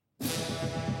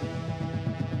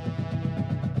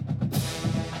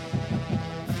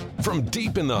From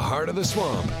deep in the heart of the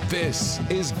swamp, this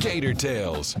is Gator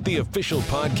Tales, the official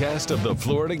podcast of the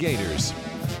Florida Gators.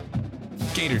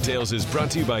 Gator Tales is brought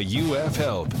to you by UF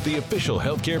Health, the official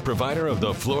healthcare provider of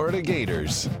the Florida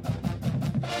Gators.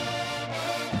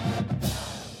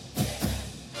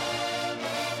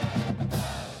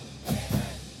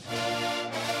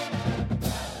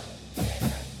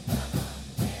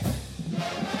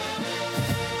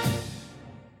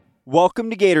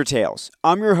 Welcome to Gator Tales.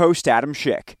 I'm your host, Adam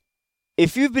Schick.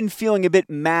 If you've been feeling a bit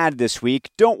mad this week,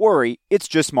 don't worry, it's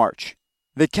just March.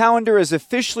 The calendar has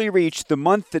officially reached the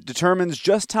month that determines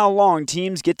just how long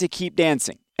teams get to keep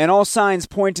dancing, and all signs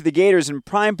point to the Gators in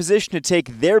prime position to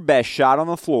take their best shot on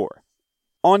the floor.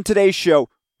 On today's show,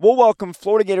 we'll welcome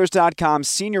FloridaGators.com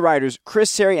senior writers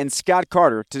Chris Terry and Scott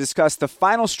Carter to discuss the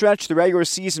final stretch of the regular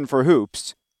season for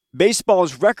hoops,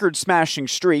 baseball's record-smashing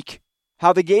streak,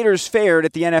 how the Gators fared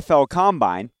at the NFL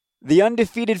Combine, the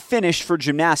undefeated finish for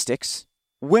gymnastics,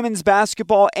 women's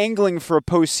basketball angling for a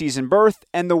postseason berth,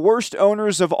 and the worst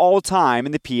owners of all time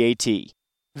in the PAT.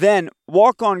 Then,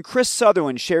 walk-on Chris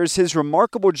Sutherland shares his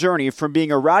remarkable journey from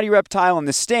being a rowdy reptile in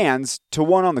the stands to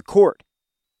one on the court.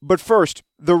 But first,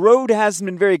 the road hasn't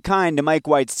been very kind to Mike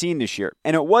White's team this year,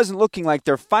 and it wasn't looking like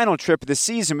their final trip of the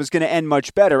season was going to end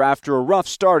much better after a rough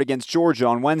start against Georgia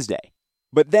on Wednesday.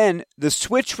 But then, the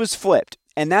switch was flipped,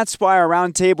 and that's why our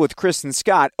roundtable with Chris and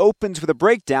Scott opens with a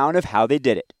breakdown of how they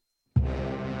did it.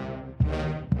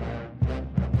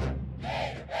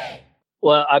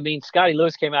 Well, I mean, Scotty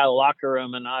Lewis came out of the locker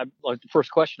room, and the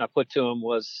first question I put to him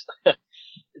was,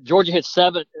 Georgia hit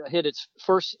its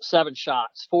first 7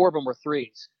 shots. 4 of them were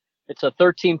threes. It's a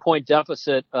 13-point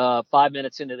deficit 5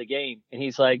 minutes into the game. And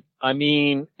he's like, I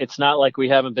mean, it's not like we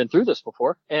haven't been through this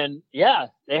before. And yeah,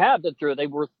 they have been through it.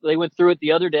 They went through it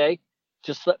the other day,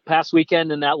 just past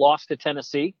weekend, in that loss to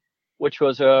Tennessee, which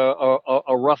was a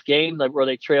rough game where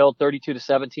they trailed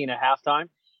 32-17 at halftime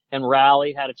and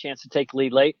rallied, had a chance to take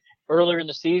lead late. Earlier in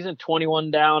the season,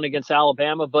 21 down against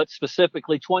Alabama, but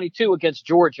specifically 22 against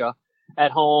Georgia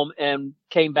at home, and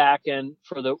came back and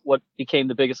for what became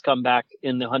the biggest comeback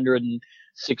in the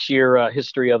 106-year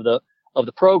history of the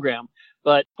program.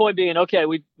 But point being, okay,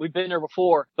 we've been there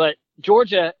before, but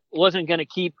Georgia wasn't going to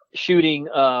keep shooting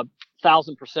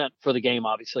 1,000% for the game,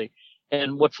 obviously.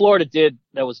 And what Florida did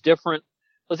that was different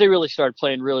was they really started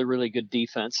playing really, really good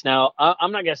defense. Now,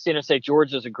 I'm not going to sit and say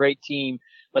Georgia's a great team,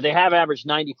 but they have averaged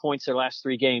 90 points their last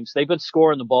 3 games. They've been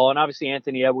scoring the ball, and obviously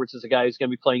Anthony Edwards is a guy who's going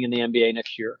to be playing in the NBA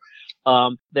next year.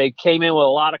 They came in with a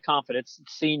lot of confidence.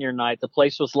 Senior night, the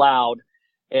place was loud,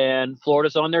 and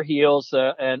Florida's on their heels,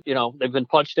 and they've been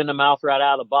punched in the mouth right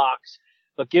out of the box.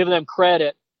 But give them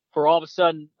credit for all of a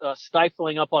sudden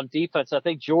stifling up on defense. I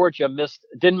think Georgia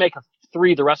didn't make a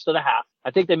 3 the rest of the half.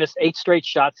 I think they missed 8 straight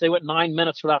shots. They went 9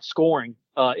 minutes without scoring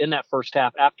in that first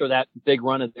half after that big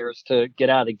run of theirs to get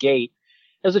out of the gate.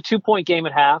 It was a 2-point game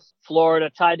at half.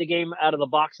 Florida tied the game out of the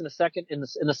box in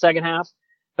the second half,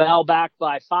 fell back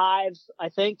by 5, I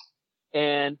think,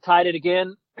 and tied it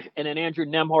again. And then Andrew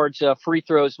Nembhard's free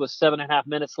throws with 7.5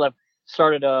 minutes left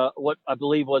started what I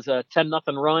believe was a 10-0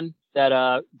 run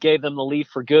that gave them the lead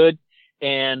for good.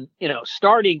 And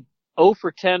starting 0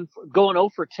 for 10, going 0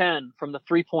 for 10 from the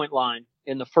 3-point line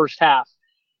in the first half,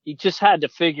 you just had to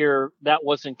figure that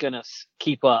wasn't going to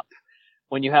keep up.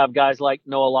 When you have guys like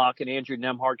Noah Locke and Andrew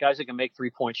Nembhard, guys that can make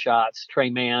 3-point shots, Trey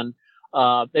Mann,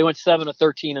 they went 7 of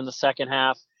 13 in the second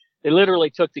half. They literally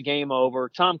took the game over.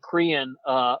 Tom Crean,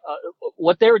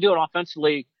 what they were doing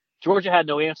offensively, Georgia had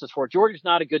no answers for. Georgia's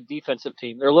not a good defensive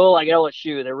team. They're a little like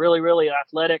LSU. They're really, really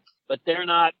athletic, but they're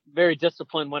not very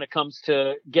disciplined when it comes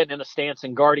to getting in a stance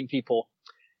and guarding people.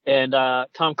 And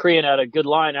Tom Crean had a good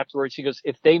line afterwards. He goes,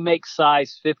 if they make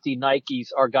size 50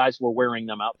 Nikes, our guys were wearing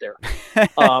them out there.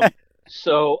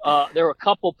 So there were a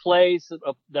couple plays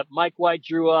that Mike White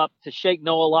drew up to shake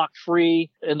Noah Locke free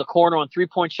in the corner on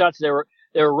 3-point shots. They were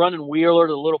running Wheeler,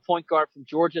 the little point guard from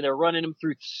Georgia. They were running him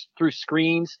through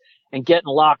screens and getting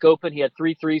Locke open. He had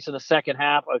 3 threes in the second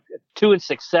half, 2 in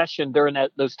succession during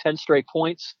those 10 straight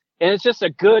points. And it's just a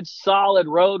good, solid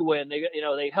road win.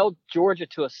 They held Georgia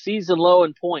to a season low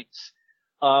in points.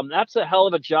 That's a hell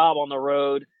of a job on the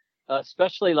road,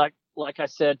 especially like I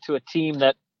said, to a team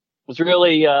that was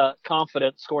really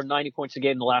confident, scored 90 points a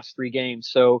game in the last 3 games.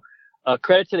 So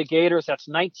credit to the Gators. That's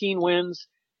 19 wins.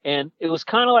 And it was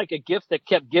kind of like a gift that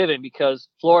kept giving because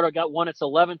Florida won its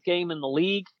 11th game in the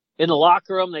league. In the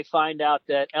locker room, they find out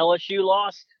that LSU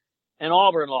lost and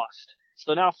Auburn lost.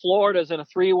 So now Florida's in a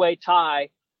 3-way tie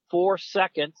for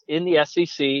second in the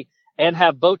SEC and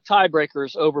have both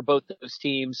tiebreakers over both those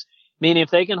teams, meaning if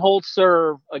they can hold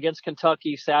serve against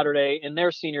Kentucky Saturday in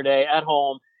their senior day at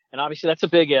home And obviously that's a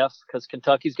big if, because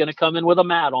Kentucky's going to come in with a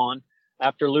mat on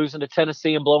after losing to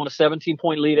Tennessee and blowing a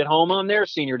 17-point lead at home on their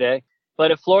senior day. But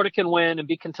if Florida can win and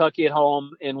beat Kentucky at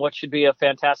home in what should be a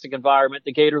fantastic environment,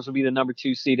 the Gators will be the number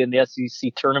 2 seed in the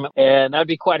SEC tournament. And that'd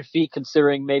be quite a feat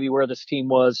considering maybe where this team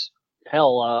was,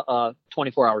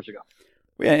 24 hours ago.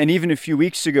 And even a few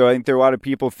weeks ago, I think there were a lot of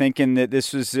people thinking that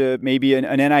this was maybe an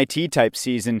NIT type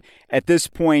season. At this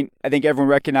point, I think everyone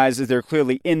recognizes they're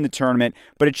clearly in the tournament,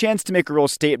 but a chance to make a real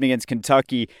statement against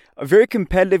Kentucky. A very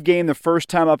competitive game the first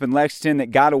time up in Lexington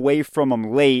that got away from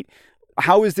them late.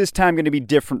 How is this time going to be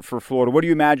different for Florida? What do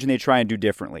you imagine they try and do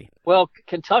differently? Well,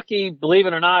 Kentucky, believe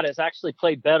it or not, has actually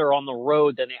played better on the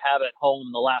road than they have at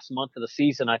home the last month of the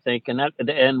season, I think.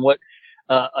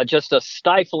 Just a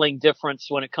stifling difference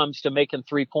when it comes to making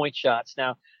 3-point shots.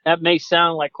 Now, that may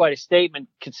sound like quite a statement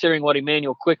considering what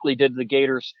Emmanuel Quickley did to the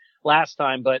Gators last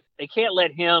time, but they can't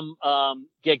let him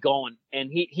get going.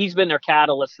 And he's been their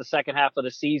catalyst the second half of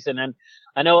the season. And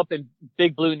I know up in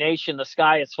Big Blue Nation, the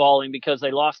sky is falling because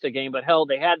they lost a game, but hell,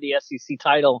 they had the SEC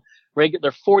title,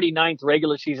 their 49th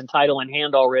regular season title in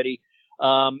hand already.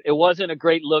 It wasn't a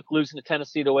great look losing to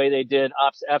Tennessee the way they did.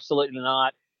 Absolutely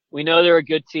not. We know they're a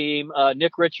good team.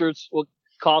 Nick Richards will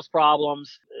cause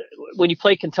problems. When you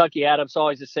play Kentucky, Adam's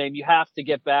always the same. You have to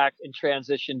get back and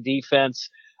transition defense.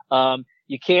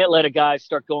 You can't let a guy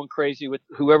start going crazy with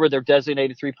whoever their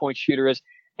designated 3-point shooter is.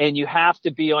 And you have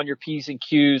to be on your P's and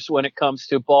Q's when it comes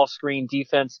to ball screen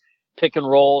defense, pick and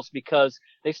rolls, because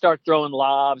they start throwing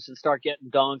lobs and start getting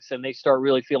dunks and they start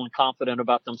really feeling confident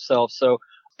about themselves. So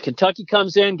Kentucky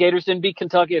comes in. Gators didn't beat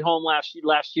Kentucky at home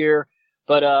last year,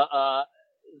 but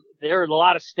there are a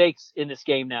lot of stakes in this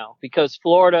game now because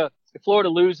if Florida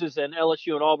loses and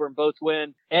LSU and Auburn both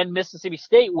win and Mississippi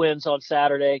State wins on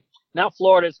Saturday, now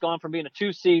Florida has gone from being a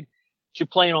 2 seed to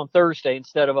playing on Thursday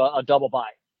instead of a double bye.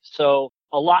 So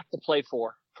a lot to play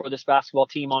for this basketball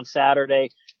team on Saturday,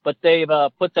 but they've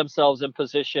put themselves in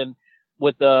position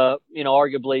with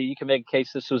arguably you can make a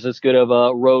case this was as good of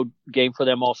a road game for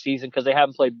them all season because they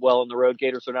haven't played well on the road.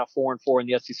 Gators are now 4-4 in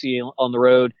the SEC on the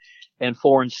road and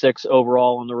 4-6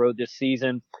 overall on the road this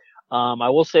season. I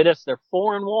will say this, they're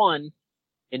 4-1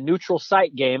 in neutral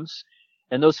site games,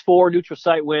 and those 4 neutral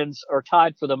site wins are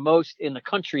tied for the most in the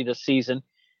country this season.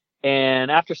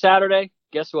 And after Saturday,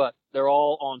 guess what? They're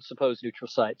all on supposed neutral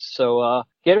sites. So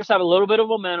Gators have a little bit of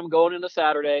momentum going into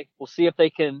Saturday. We'll see if they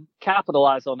can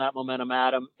capitalize on that momentum,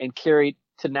 Adam, and carry it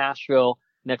to Nashville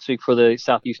next week for the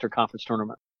Southeastern Conference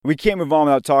Tournament. We can't move on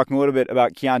without talking a little bit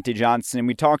about Keontae Johnson.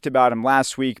 We talked about him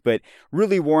last week, but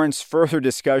really warrants further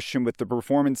discussion with the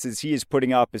performances he is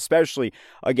putting up, especially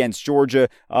against Georgia.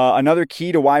 Another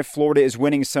key to why Florida is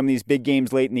winning some of these big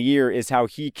games late in the year is how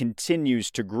he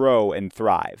continues to grow and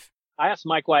thrive. I asked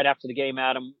Mike White after the game,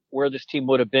 Adam, where this team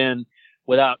would have been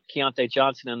without Keontae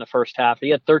Johnson in the first half. He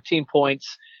had 13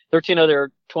 points, 13 of their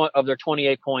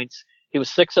 28 points. He was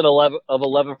 6 of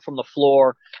 11 from the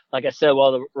floor. Like I said,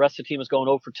 while the rest of the team was going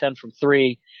 0 for 10 from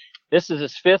 3. This is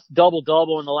his 5th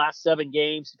double-double in the last 7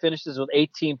 games. He finishes with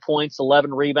 18 points,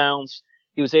 11 rebounds.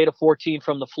 He was 8 of 14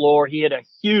 from the floor. He had a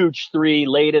huge 3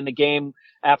 late in the game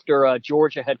after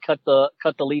Georgia had cut the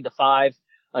lead to 5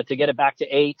 to get it back to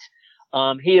 8.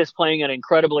 He is playing at an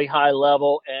incredibly high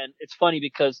level, and it's funny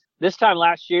because this time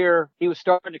last year he was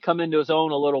starting to come into his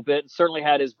own a little bit and certainly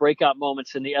had his breakout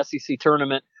moments in the SEC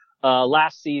tournament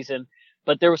last season,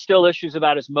 but there were still issues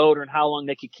about his motor and how long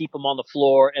they could keep him on the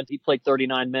floor, and he played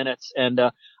 39 minutes, and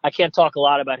I can't talk a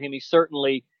lot about him. He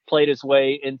certainly played his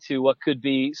way into what could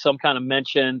be some kind of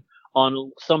mention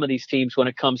on some of these teams when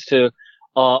it comes to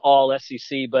all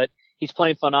SEC, but he's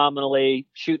playing phenomenally,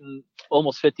 shooting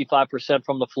almost 55%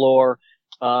 from the floor,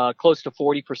 close to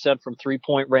 40% from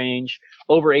 3-point range,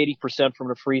 over 80% from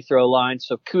the free throw line.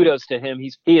 So kudos to him.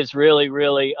 He is really,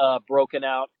 really broken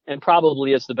out and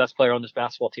probably is the best player on this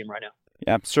basketball team right now.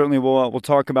 Yeah, certainly we'll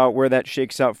talk about where that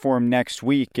shakes out for him next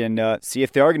week and see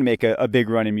if they are going to make a big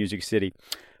run in Music City.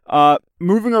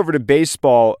 Moving over to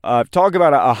baseball, talk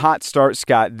about a hot start,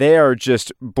 Scott. They are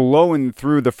just blowing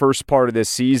through the first part of this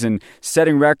season,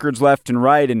 setting records left and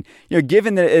right. And,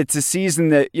 given that it's a season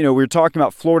that, we were talking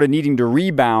about Florida needing to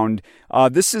rebound,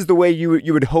 this is the way you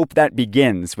would hope that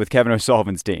begins with Kevin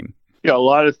O'Sullivan's team. Yeah, a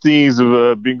lot of things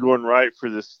have been going right for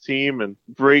this team and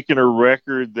breaking a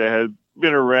record that had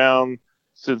been around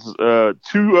since 2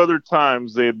 other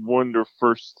times they had won their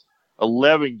first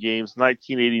 11 games,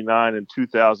 1989 and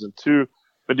 2002,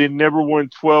 but they never won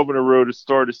 12 in a row to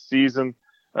start a season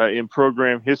in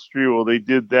program history. Well, they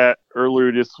did that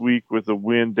earlier this week with a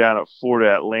win down at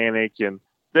Florida Atlantic, and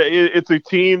it's a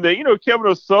team that, Kevin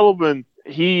O'Sullivan,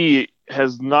 he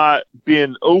has not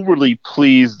been overly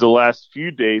pleased the last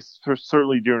few days,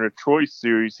 certainly during a Troy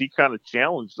series. He kind of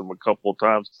challenged them a couple of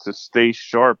times to stay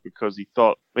sharp because he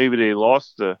thought maybe they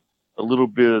lost a little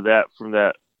bit of that from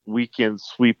that weekend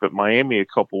sweep at Miami a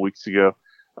couple weeks ago.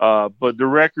 But the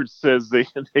record says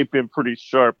they've been pretty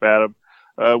sharp, Adam.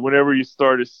 Whenever you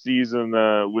start a season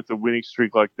with a winning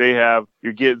streak like they have,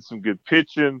 you're getting some good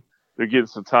pitching, they're getting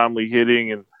some timely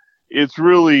hitting, and it's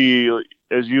really,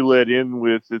 as you led in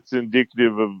with, it's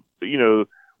indicative of,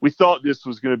 we thought this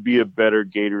was going to be a better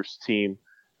Gators team,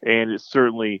 and it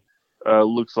certainly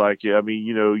looks like it. I mean,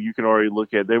 you can already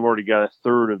look at, they've already got a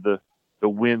third of the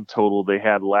win total they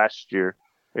had last year,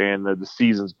 and the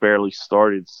season's barely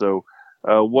started. So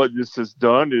what this has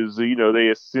done is, they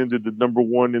ascended to number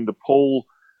one in the poll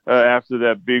after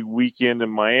that big weekend in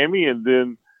Miami, and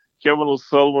then Kevin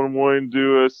O'Sullivan wanted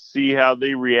to see how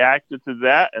they reacted to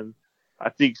that, and I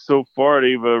think so far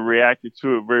they've reacted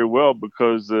to it very well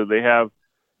because they have,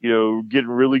 getting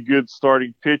really good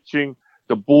starting pitching.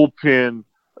 The bullpen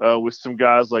with some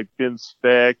guys like Ben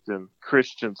Specht and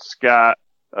Christian Scott,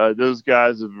 those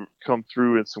guys have come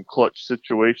through in some clutch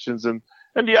situations. And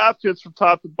the offense from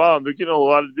top to bottom, they're getting a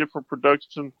lot of different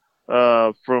production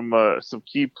from some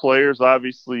key players.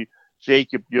 Obviously,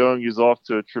 Jacob Young is off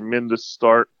to a tremendous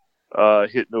start,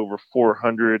 hitting over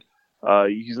 400.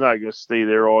 He's not going to stay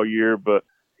there all year, but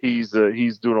he's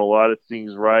doing a lot of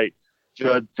things right.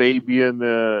 Judd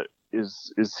Fabian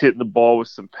is hitting the ball with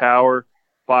some power.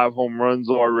 5 home runs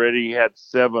already. He had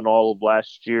 7 all of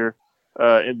last year.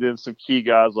 And then some key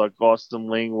guys like Austin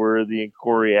Langworthy and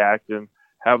Corey Acton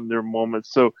having their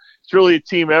moments. So it's really a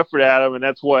team effort, Adam, and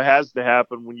that's what has to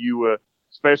happen when you,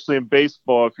 especially in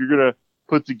baseball, if you're going to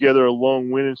put together a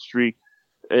long winning streak,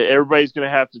 everybody's going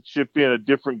to have to chip in, a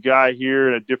different guy here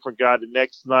and a different guy the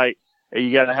next night. And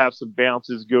you got to have some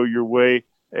bounces go your way.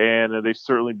 And they've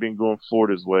certainly been going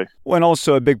Florida's way. Well, and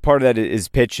also a big part of that is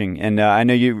pitching. And I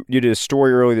know you did a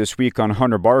story earlier this week on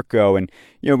Hunter Barco. And,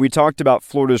 we talked about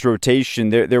Florida's rotation.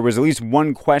 There was at least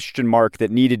one question mark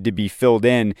that needed to be filled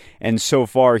in. And so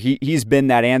far, he's been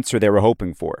that answer they were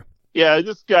hoping for. Yeah,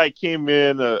 this guy came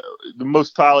in, the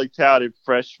most highly touted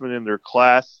freshman in their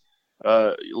class.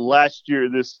 Last year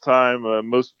this time,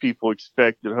 most people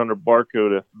expected Hunter Barco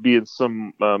to be in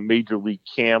some major league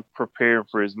camp preparing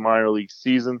for his minor league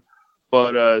season.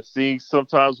 But things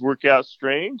sometimes work out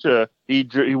strange.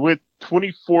 He went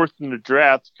 24th in the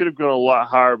draft. Could have gone a lot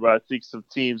higher, but I think some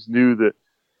teams knew that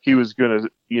he was going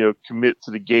to, commit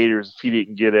to the Gators if he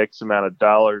didn't get X amount of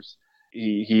dollars.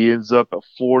 He ends up at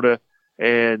Florida,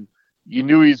 and you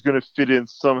knew he was going to fit in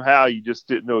somehow. You just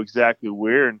didn't know exactly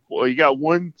where. And he got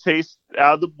one taste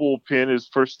out of the bullpen, his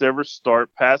first ever start.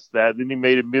 Past that, then he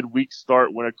made a midweek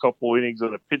start, went a couple innings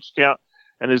on a pitch count.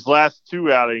 And his last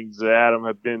 2 outings, Adam,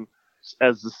 have been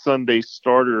as the Sunday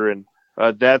starter. And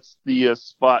that's the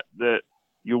spot that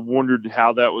you wondered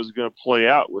how that was going to play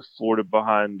out with Florida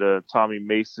behind Tommy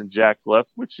Mason, Jack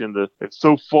Leftwich. And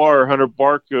so far, Hunter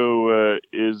Barco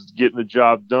is getting the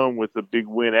job done with a big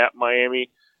win at Miami,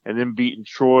 and then beating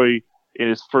Troy in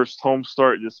his first home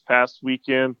start this past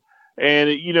weekend.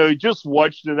 And, just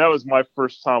watched him. That was my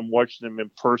first time watching him in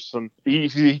person.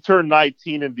 He turned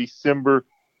 19 in December,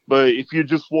 but if you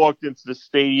just walked into the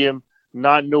stadium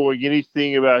not knowing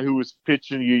anything about who was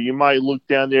pitching, you might look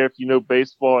down there if you know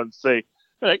baseball and say,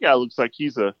 that guy looks like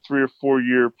he's a 3 or 4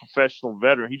 year professional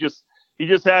veteran. He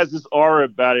just has this aura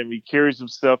about him. He carries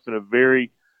himself in a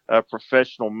very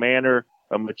professional manner,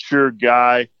 a mature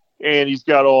guy. And he's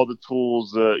got all the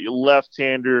tools.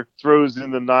 Left-hander, throws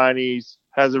in the 90s,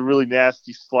 has a really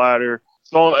nasty slider.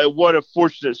 So what a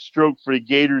fortunate stroke for the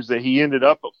Gators that he ended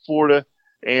up at Florida.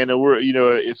 And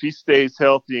if he stays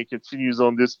healthy and continues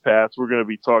on this path, we're going to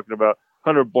be talking about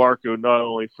Hunter Barco not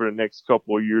only for the next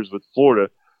couple of years with Florida,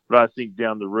 but I think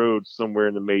down the road somewhere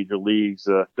in the major leagues,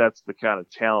 that's the kind of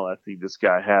talent I think this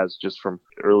guy has just from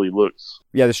early looks.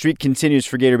 Yeah, the streak continues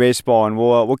for Gator baseball, and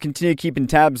we'll continue keeping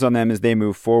tabs on them as they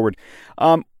move forward.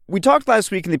 We talked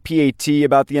last week in the PAT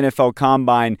about the NFL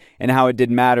Combine and how it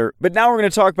didn't matter, but now we're going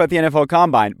to talk about the NFL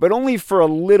Combine, but only for a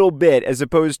little bit as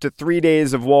opposed to 3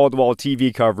 days of wall-to-wall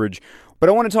TV coverage. But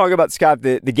I want to talk about, Scott,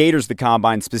 the Gators, the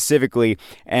Combine specifically,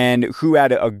 and who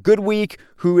had a good week,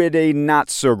 who had a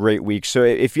not-so-great week. So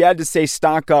if you had to say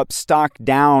stock up, stock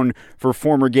down for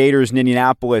former Gators in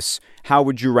Indianapolis, how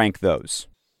would you rank those?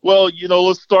 Well,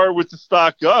 let's start with the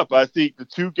stock up. I think the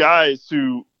 2 guys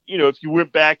who, if you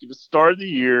went back at the start of the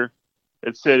year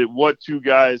and said what 2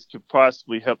 guys could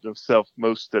possibly help themselves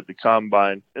most at the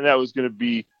Combine, and that was going to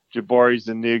be Jabari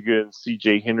Zuniga and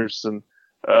C.J. Henderson.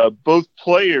 Both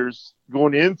players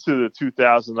going into the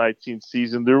 2019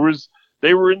 season, there was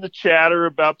they were in the chatter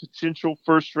about potential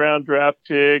first-round draft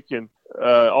pick and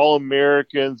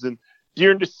All-Americans. And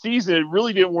during the season, it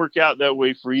really didn't work out that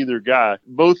way for either guy.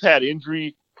 Both had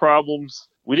injury problems.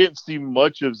 We didn't see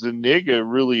much of Zuniga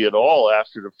really at all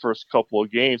after the first couple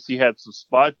of games. He had some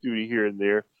spot duty here and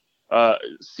there.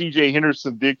 C.J.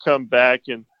 Henderson did come back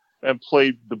and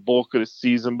played the bulk of the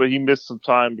season, but he missed some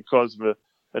time because of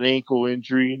an ankle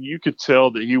injury, and you could tell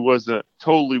that he wasn't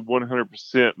totally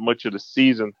 100% much of the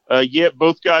season. Yet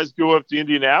both guys go up to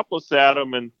Indianapolis,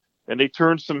 Adam, and they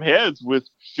turn some heads with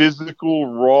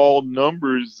physical, raw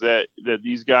numbers that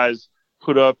these guys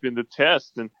put up in the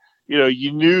test. And,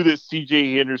 you knew that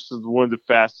C.J. Henderson was one of the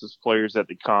fastest players at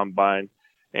the Combine.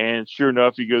 And sure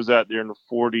enough, he goes out there in the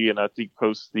 40 and I think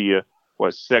posts the,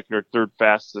 second or third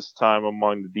fastest time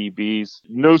among the DBs.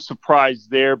 No surprise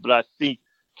there, but I think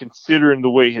considering the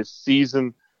way his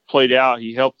season played out,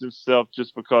 he helped himself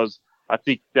just because I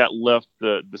think that left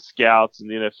the scouts and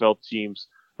the NFL teams,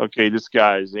 okay, this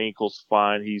guy's ankle's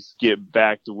fine. He's getting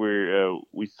back to where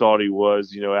we thought he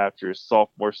was, after his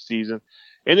sophomore season.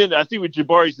 And then I think with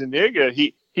Jabari Zuniga,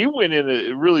 he went in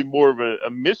a really more of a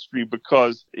mystery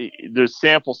because the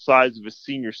sample size of his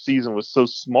senior season was so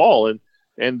small.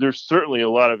 And there's certainly a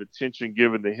lot of attention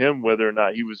given to him, whether or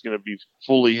not he was going to be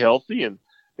fully healthy. And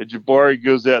Jabari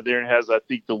goes out there and has, I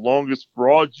think, the longest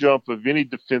broad jump of any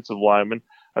defensive lineman.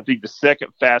 I think the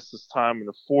second fastest time in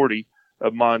the 40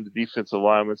 among the defensive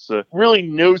linemen. So really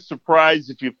no surprise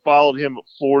if you followed him at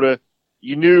Florida.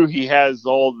 You knew he has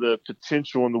all the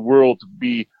potential in the world to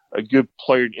be a good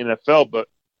player in the NFL. But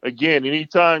again,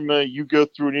 anytime you go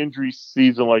through an injury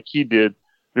season like he did,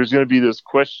 there's going to be those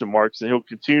question marks, and he'll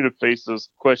continue to face those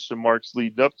question marks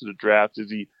leading up to the draft as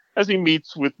he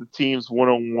meets with the teams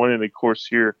one-on-one, and of course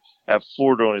here at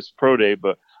Florida on his pro day.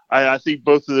 But I think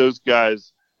both of those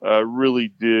guys really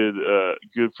did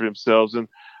good for themselves. And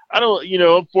I don't,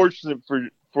 unfortunate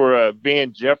for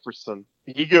Van Jefferson,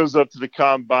 he goes up to the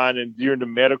Combine, and during the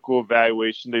medical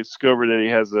evaluation, they discover that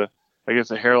he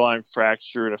has a hairline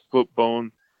fracture and a foot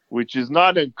bone, which is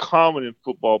not uncommon in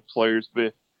football players,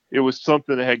 but it was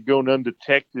something that had gone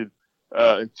undetected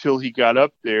until he got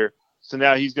up there. So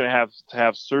now he's going to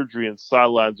have surgery and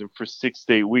sidelines him for 6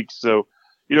 to 8 weeks. So,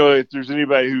 if there's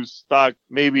anybody whose stock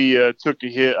maybe took a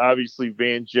hit, obviously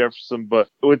Van Jefferson, but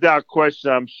without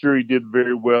question, I'm sure he did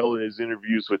very well in his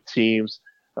interviews with teams.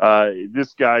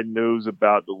 This guy knows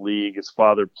about the league. His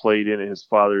father played in it. His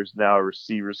father is now a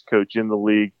receivers coach in the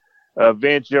league.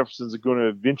 Van Jefferson's going to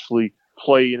eventually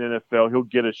play in NFL. He'll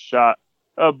get a shot.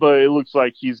 But it looks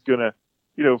like he's going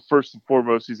to, first and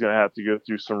foremost, he's going to have to go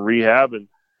through some rehab and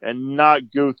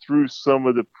not go through some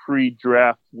of the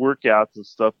pre-draft workouts and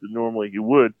stuff that normally he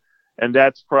would. And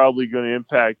that's probably going to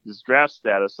impact his draft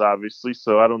status, obviously.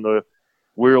 So I don't know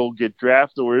where he'll get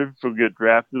drafted or if he'll get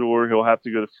drafted or he'll have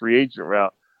to go the free agent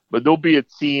route. But there'll be a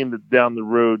team that down the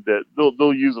road that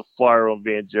they'll use a flyer on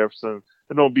Van Jefferson.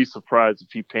 And don't be surprised if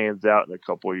he pans out in a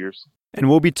couple of years. And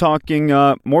we'll be talking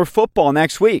more football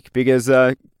next week because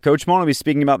Coach Mullen will be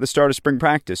speaking about the start of spring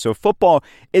practice. So football,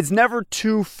 it's never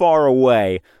too far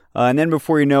away. And then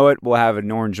before you know it, we'll have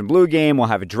an orange and blue game. We'll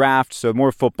have a draft. So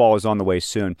more football is on the way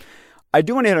soon. I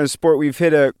do want to hit on a sport we've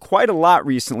hit quite a lot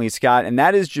recently, Scott, and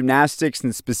that is gymnastics,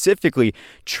 and specifically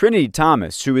Trinity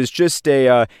Thomas, who is just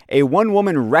a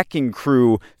one-woman wrecking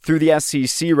crew through the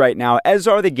SEC right now, as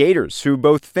are the Gators, who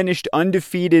both finished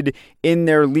undefeated in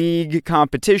their league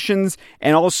competitions,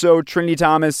 and also Trinity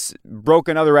Thomas broke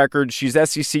another record. She's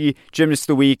SEC Gymnast of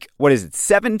the Week. What is it,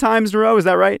 7 times in a row? Is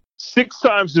that right? 6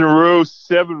 times in a row,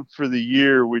 7 for the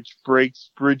year, which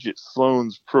breaks Bridget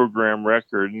Sloan's program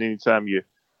record. And anytime you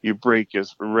break a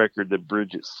record that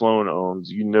Bridget Sloan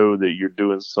owns, you know that you're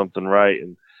doing something right.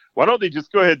 And why don't they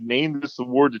just go ahead and name this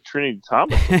award to Trinity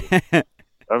Thomas?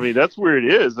 I mean, that's where it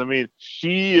is. I mean,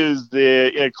 she is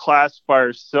in a class by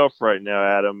herself right now,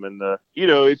 Adam. And,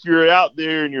 if you're out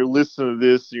there and you're listening to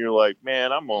this and you're like,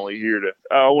 man, I'm only here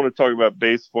I want to talk about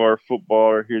baseball or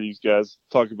football or hear these guys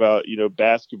talk about,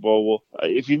 basketball. Well,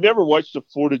 if you never watched the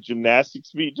Florida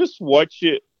gymnastics meet, just watch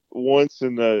it once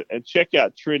and check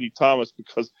out Trinity Thomas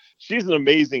because she's an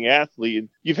amazing athlete. And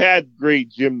you've had great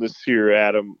gymnasts here,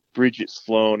 Adam, Bridget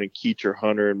Sloan and Keecher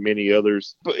Hunter and many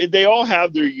others. But they all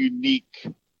have their unique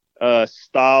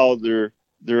style, their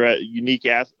unique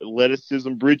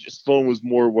athleticism. Bridget Sloan was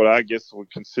more what I guess I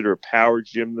would consider a power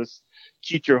gymnast.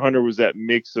 Keecher Hunter was that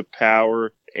mix of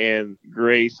power and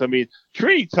grace. I mean,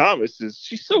 Trinity Thomas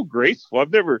she's so graceful.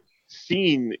 I've never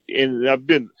seen, and I've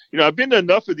been to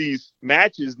enough of these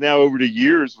matches now over the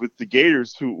years with the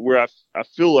Gators where I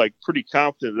feel like pretty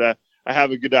confident that I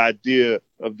have a good idea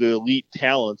of the elite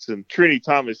talents, and Trinity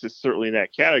Thomas is certainly in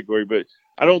that category. But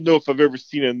I don't know if I've ever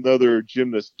seen another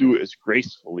gymnast do it as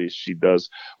gracefully as she does.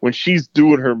 When she's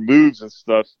doing her moves and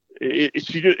stuff, it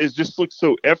just looks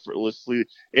so effortlessly,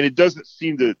 and it doesn't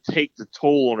seem to take the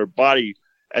toll on her body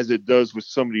as it does with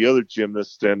some of the other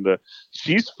gymnasts. And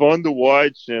she's fun to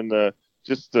watch, and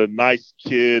just a nice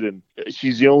kid. And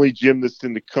she's the only gymnast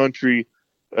in the country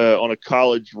on a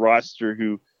college roster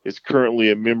who is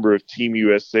currently a member of Team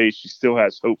USA. She still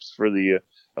has hopes for the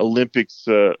Olympics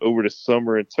over the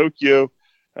summer in Tokyo.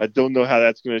 I don't know how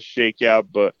that's going to shake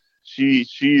out, but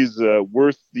she's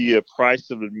worth the price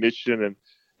of admission, and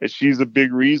she's a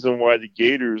big reason why the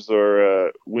Gators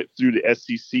went through the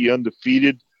SEC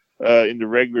undefeated in the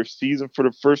regular season for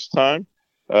the first time.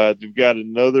 They've got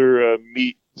another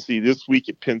meet this week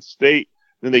at Penn State.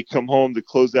 Then they come home to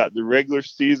close out the regular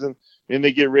season. Then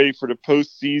they get ready for the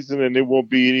postseason, and it won't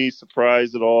be any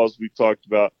surprise at all, as we talked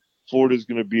about. Florida's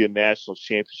going to be a national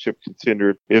championship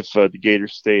contender if the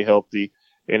Gators stay healthy.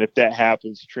 And if that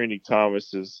happens, Trinity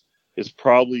Thomas is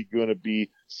probably going to be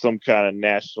some kind of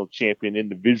national champion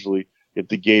individually if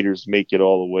the Gators make it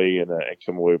all the way and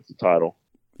come away with the title.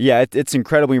 Yeah, it's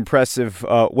incredibly impressive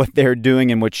what they're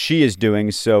doing and what she is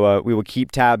doing. So we will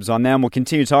keep tabs on them. We'll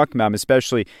continue talking about them,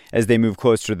 especially as they move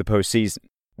closer to the postseason.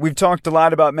 We've talked a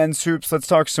lot about men's hoops. Let's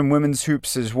talk some women's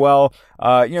hoops as well.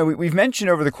 We've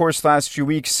mentioned over the course of the last few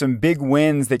weeks some big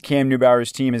wins that Cam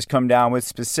Newbauer's team has come down with,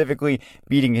 specifically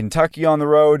beating Kentucky on the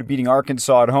road, beating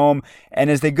Arkansas at home.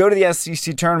 And as they go to the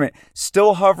SEC tournament,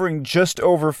 still hovering just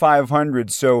over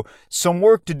 500. So some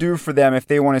work to do for them if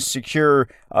they want to secure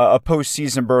a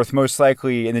postseason berth, most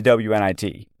likely in the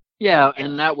WNIT. Yeah,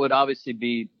 and that would obviously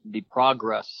be the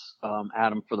progress,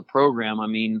 Adam, for the program. I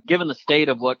mean, given the state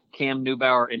of what Cam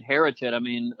Newbauer inherited, I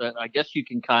mean, I guess you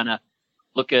can kind of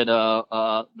look at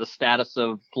the status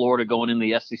of Florida going in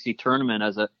the SEC tournament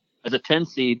as a 10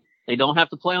 seed. They don't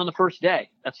have to play on the first day.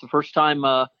 That's the first time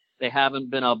they haven't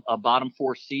been a bottom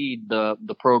 4 seed,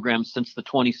 the program, since the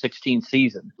 2016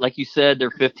 season. Like you said,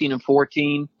 they're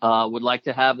 15-14. Would like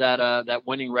to have that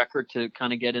winning record to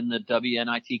kind of get in the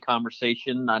WNIT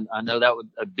conversation. I know that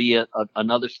would be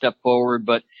another step forward,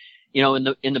 but in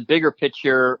the bigger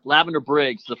picture, Lavender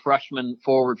Briggs, the freshman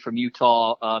forward from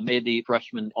Utah, made the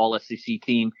freshman All-SEC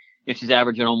team. She's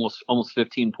averaging almost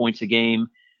 15 points a game.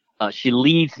 She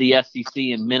leads the SEC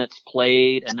in minutes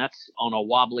played, and that's on a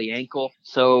wobbly ankle.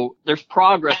 So there's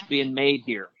progress being made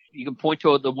here. You can point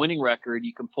to the winning record.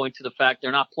 You can point to the fact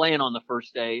they're not playing on the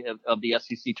first day of the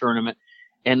SEC tournament,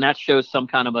 and that shows some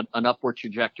kind of an upward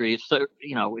trajectory. So,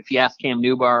 if you ask Cam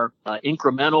Newbauer,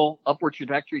 incremental upward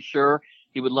trajectory, sure.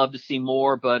 He would love to see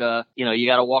more, but, you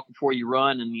got to walk before you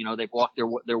run, and, they've walked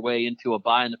their way into a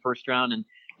bye in the first round, and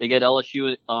they get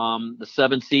LSU, the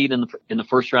 7th seed in the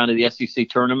first round of the SEC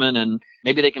tournament, and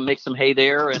maybe they can make some hay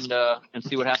there and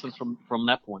see what happens from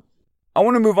that point. I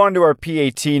want to move on to our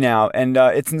PAT now, and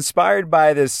it's inspired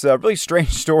by this really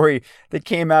strange story that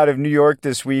came out of New York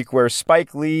this week where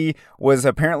Spike Lee was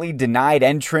apparently denied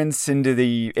entrance into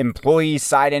the employee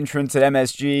side entrance at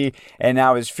MSG, and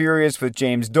now is furious with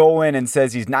James Dolan and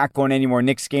says he's not going to any more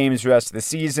Knicks games the rest of the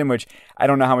season, which I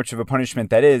don't know how much of a punishment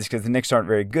that is because the Knicks aren't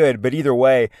very good, but either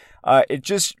way, it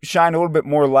just shined a little bit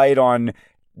more light on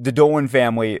the Dolan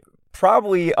family,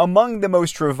 probably among the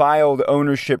most reviled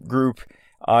ownership group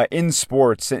in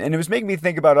sports, and it was making me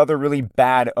think about other really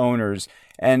bad owners.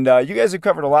 And you guys have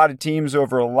covered a lot of teams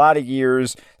over a lot of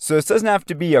years, so this doesn't have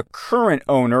to be a current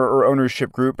owner or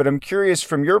ownership group, but I'm curious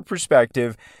from your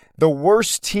perspective, the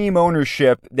worst team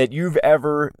ownership that you've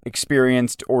ever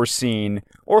experienced or seen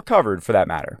or covered for that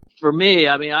matter. For me,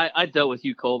 I mean, I dealt with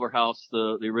Hugh Culverhouse,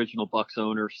 the original Bucks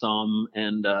owner, some,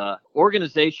 and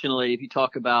organizationally, if you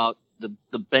talk about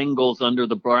the Bengals under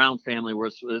the Brown family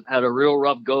had a real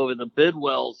rough go of it. The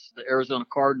Bidwells, the Arizona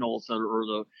Cardinals,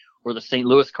 or the St.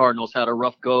 Louis Cardinals had a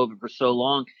rough go of it for so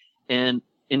long. And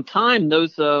in time,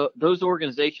 those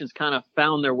organizations kind of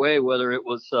found their way, whether it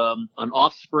was an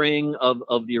offspring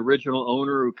of the original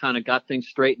owner who kind of got things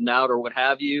straightened out or what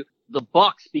have you. The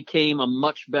Bucks became a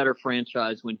much better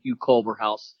franchise when Hugh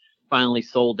Culverhouse finally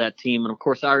sold that team. And of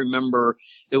course, I remember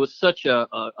it was such a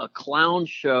clown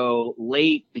show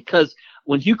late because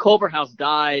when Hugh Culverhouse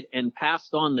died and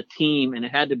passed on the team and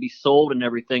it had to be sold and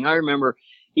everything, I remember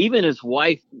even his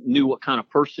wife knew what kind of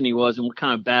person he was and what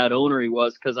kind of bad owner he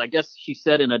was. Cause I guess she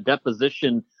said in a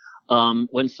deposition,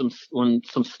 when some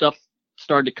stuff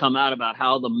started to come out about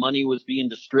how the money was being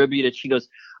distributed, she goes,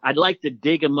 I'd like to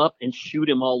dig him up and shoot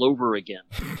him all over again.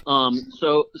 I mean,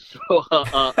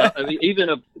 even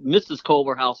if Mrs.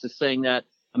 Culverhouse is saying that,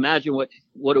 imagine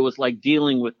what it was like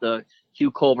dealing with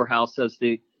Hugh Culverhouse as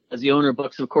the owner of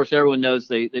Bucks. And of course, everyone knows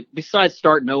they besides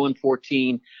starting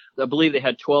 0-14, I believe they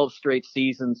had 14 straight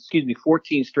seasons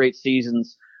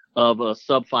of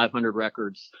sub 500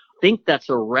 records. I think that's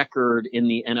a record in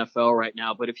the NFL right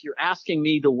now. But if you're asking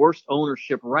me the worst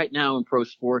ownership right now in pro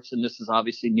sports, and this is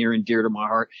obviously near and dear to my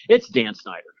heart, it's Dan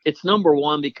Snyder. It's number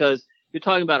one because you're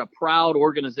talking about a proud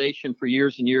organization for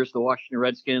years and years, the Washington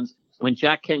Redskins. When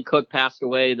Jack Kent Cooke passed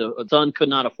away, the son could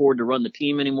not afford to run the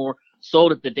team anymore,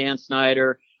 sold it to Dan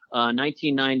Snyder,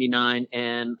 1999,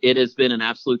 and it has been an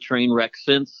absolute train wreck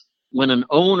since. When an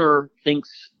owner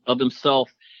thinks of himself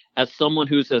as someone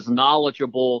who's as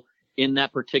knowledgeable in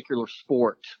that particular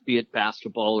sport, be it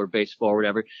basketball or baseball or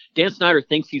whatever, Dan Snyder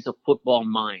thinks he's a football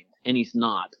mind, and he's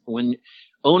not. When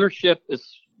ownership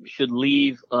should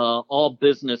leave all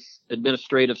business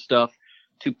administrative stuff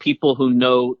to people who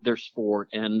know their sport,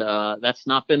 and that's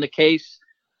not been the case.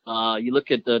 You look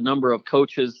at the number of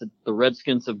coaches that the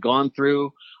Redskins have gone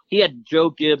through. He had Joe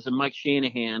Gibbs and Mike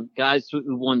Shanahan, guys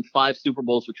who won 5 Super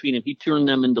Bowls between him. He turned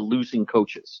them into losing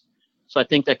coaches. So I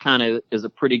think that kind of is a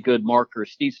pretty good marker.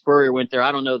 Steve Spurrier went there.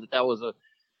 I don't know that was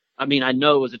I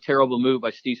know it was a terrible move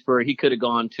by Steve Spurrier. He could have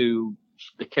gone to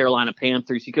the Carolina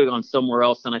Panthers. He could have gone somewhere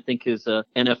else, and I think his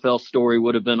NFL story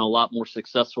would have been a lot more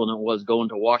successful than it was going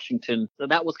to Washington. So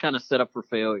that was kind of set up for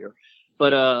failure.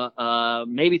 But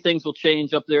maybe things will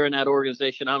change up there in that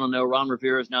organization. I don't know. Ron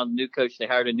Rivera is now the new coach. They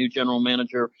hired a new general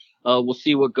manager. We'll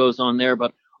see what goes on there.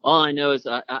 But all I know is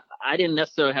I didn't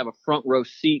necessarily have a front row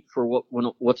seat for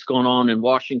what's going on in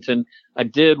Washington. I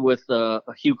did with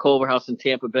Hugh Culverhouse in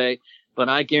Tampa Bay. But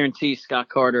I guarantee Scott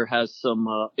Carter has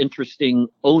some interesting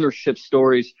ownership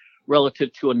stories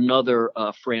relative to another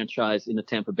franchise in the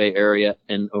Tampa Bay area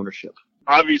and ownership.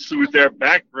 Obviously, with their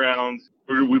background,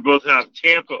 we both have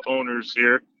Tampa owners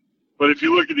here. But if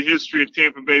you look at the history of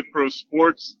Tampa Bay pro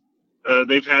sports,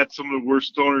 they've had some of the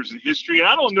worst owners in history. And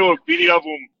I don't know if any of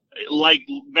them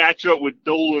match up with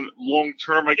Dolan long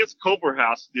term. I guess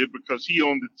Culverhouse did because he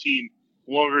owned the team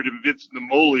longer than Vince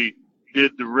Naimoli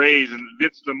did the Rays, and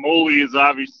Vince Naimoli is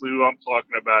obviously who I'm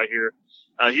talking about here.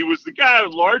 He was the guy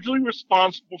largely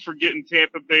responsible for getting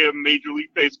Tampa Bay a Major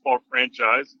League Baseball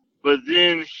franchise, but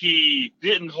then he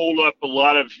didn't hold up a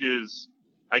lot of his,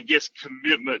 I guess,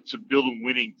 commitment to building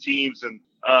winning teams. And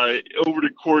over the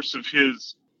course of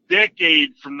his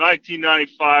decade, from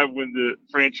 1995 when the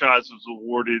franchise was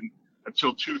awarded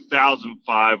until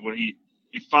 2005 when he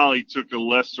finally took a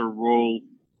lesser role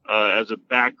as a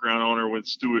background owner when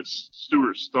Stuart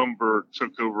Stumberg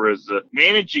took over as the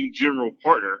managing general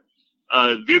partner.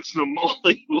 Vince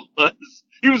Naimoli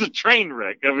was a train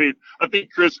wreck. I mean, I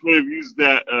think Chris may have used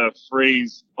that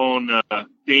phrase on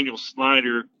Daniel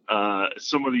Snyder.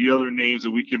 Some of the other names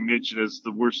that we can mention as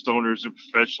the worst owners in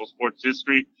professional sports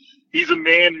history. He's a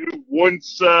man who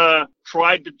once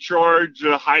tried to charge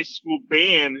a high school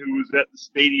band who was at the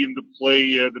stadium to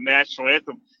play the national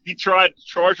anthem. He tried to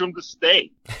charge them to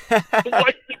stay.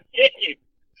 Like the game.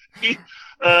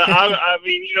 I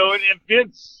mean, and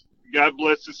Vince, God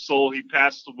bless his soul, he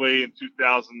passed away in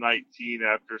 2019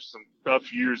 after some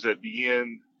tough years at the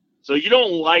end. So you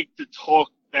don't like to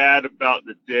talk bad about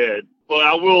the dead. But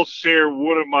I will share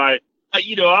one of my,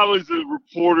 I was a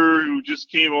reporter who just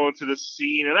came onto the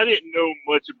scene, and I didn't know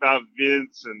much about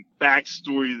Vince and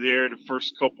backstory there the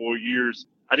first couple of years.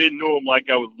 I didn't know him like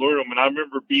I would learn him. And I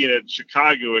remember being at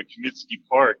Chicago at Comiskey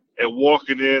Park and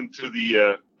walking into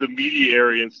the media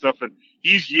area and stuff, and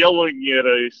he's yelling at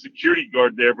a security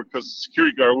guard there because the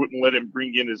security guard wouldn't let him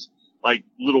bring in his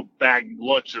little bag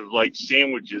lunch of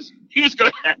sandwiches. He was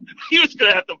gonna have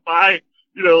to buy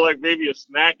maybe a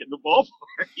snack at the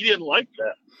ballpark. He didn't like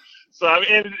that. So I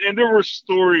mean, and there were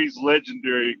stories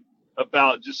legendary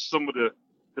about just some of the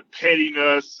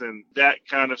pettiness and that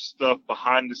kind of stuff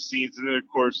behind the scenes. And then, of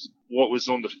course, what was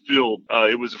on the field.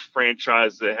 It was a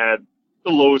franchise that had the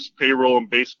lowest payroll in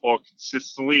baseball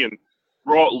consistently and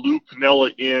brought Lou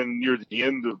Piniella in near the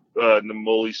end of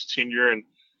Naimoli's tenure. And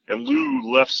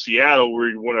Lou left Seattle where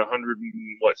he won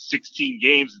 116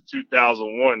 games in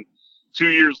 2001. 2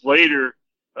 years later,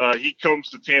 he comes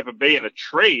to Tampa Bay in a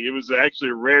trade. It was actually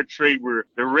a rare trade where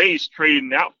the Rays traded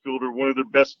an outfielder, one of their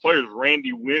best players,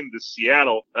 Randy Winn, to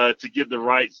Seattle to give the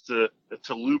rights to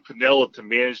Lou Piniella to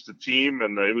manage the team.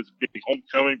 And it was a big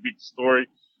homecoming, big story.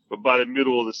 But by the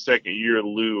middle of the second year,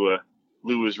 Lou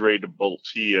was ready to bolt.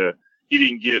 He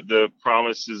didn't get the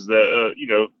promises that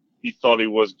he thought he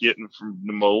was getting from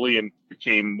Naimoli, and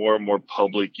became more and more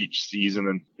public each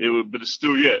season. But it's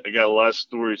still I got a lot of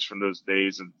stories from those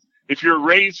days. And if you're a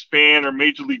Rays fan or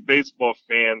Major League Baseball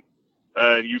fan,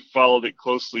 you followed it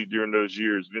closely during those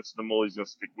years, Vince Naimoli's going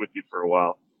to stick with you for a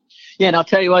while. Yeah, and I'll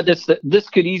tell you what, this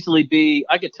could easily be.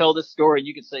 I could tell this story, and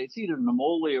you could say it's either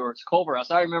Namoli or it's Culverhouse.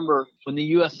 I remember when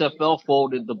the USFL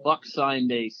folded, the Bucs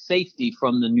signed a safety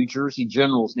from the New Jersey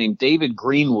Generals named David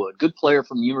Greenwood, good player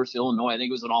from the University of Illinois. I think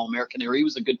he was an All-American there. He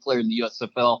was a good player in the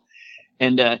USFL,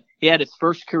 and he had his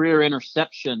first career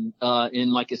interception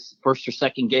in like his first or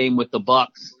second game with the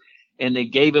Bucs. And they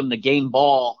gave him the game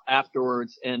ball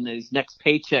afterwards, and his next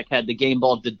paycheck had the game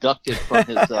ball deducted from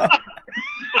his. So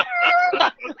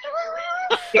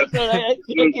that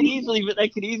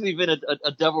could easily been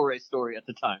a Devil Race story at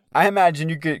the time. I imagine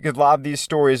you could lob these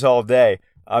stories all day.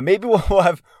 Maybe we'll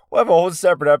have a whole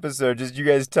separate episode, just you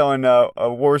guys telling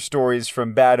war stories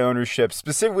from bad ownership,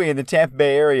 specifically in the Tampa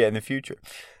Bay area in the future.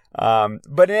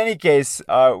 But in any case,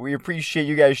 we appreciate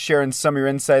you guys sharing some of your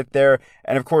insight there.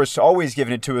 And of course, always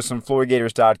giving it to us on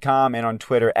FloridaGators.com and on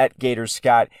Twitter at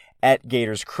GatorsScott, at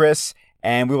GatorsChris.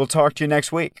 And we will talk to you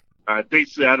next week. All right.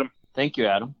 Thanks, Adam. Thank you,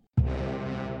 Adam.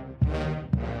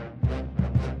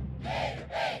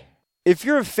 If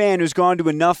you're a fan who's gone to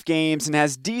enough games and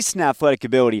has decent athletic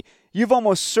ability, you've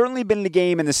almost certainly been in a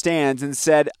game in the stands and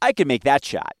said, I could make that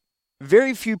shot.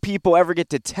 Very few people ever get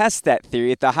to test that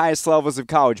theory at the highest levels of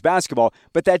college basketball,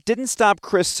 but that didn't stop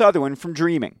Chris Sutherland from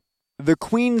dreaming. The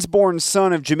Queens-born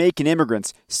son of Jamaican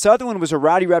immigrants, Sutherland was a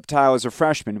rowdy reptile as a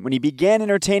freshman when he began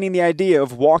entertaining the idea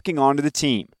of walking onto the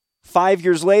team. 5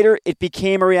 years later, it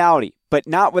became a reality, but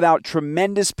not without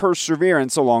tremendous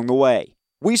perseverance along the way.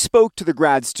 We spoke to the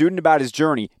grad student about his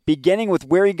journey, beginning with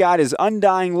where he got his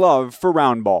undying love for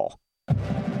round ball.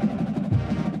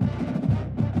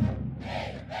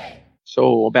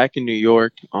 So back in New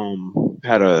York,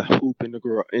 had a hoop in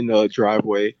the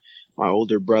driveway. My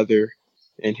older brother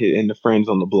and the friends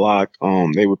on the block,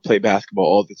 they would play basketball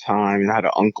all the time. And I had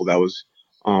an uncle that was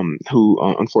who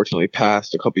unfortunately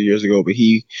passed a couple of years ago, but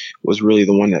he was really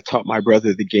the one that taught my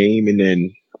brother the game. And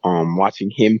then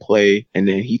watching him play, and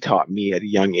then he taught me at a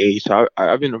young age. So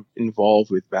I've been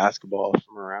involved with basketball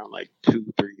from around like 2-3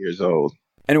 years old.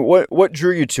 And what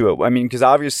drew you to it? I mean, because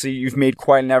obviously you've made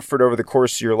quite an effort over the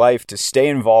course of your life to stay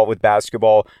involved with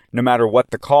basketball, no matter what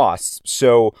the costs.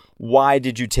 So why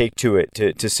did you take to it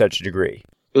to such a degree?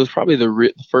 It was probably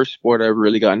the first sport I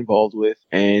really got involved with,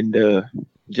 and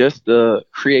just the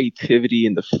creativity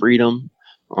and the freedom.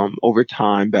 Over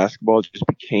time, basketball just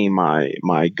became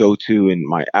my go-to and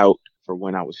my out for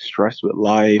when I was stressed with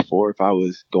life, or if I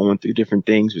was going through different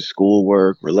things with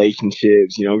schoolwork,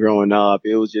 relationships, growing up.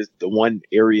 It was just the one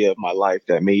area of my life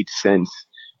that made sense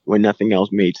when nothing else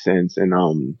made sense. And,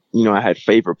 I had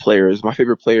favorite players. My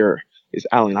favorite player is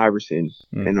Allen Iverson.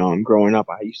 And growing up,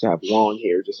 I used to have long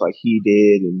hair just like he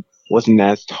did and wasn't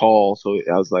as tall. So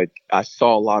I was like, I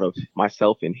saw a lot of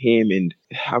myself in him and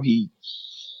how he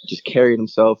just carried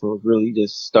himself and was really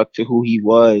just stuck to who he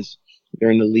was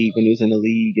during the league when he was in the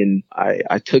league. And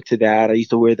I took to that. I used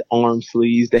to wear the arm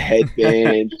sleeves, the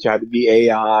headband, try to be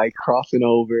AI, crossing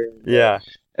over. Yeah.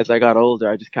 As I got older,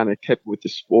 I just kind of kept with the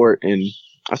sport and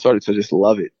I started to just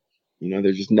love it.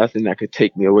 There's just nothing that could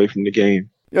take me away from the game.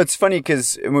 It's funny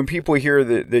because when people hear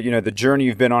the journey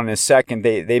you've been on in a second,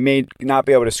 they may not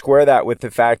be able to square that with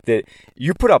the fact that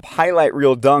you put up highlight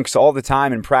reel dunks all the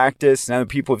time in practice, and other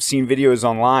people have seen videos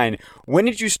online. When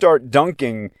did you start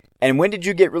dunking, and when did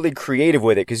you get really creative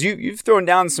with it? Because you've thrown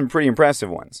down some pretty impressive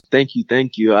ones. Thank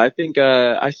you. I think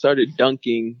I started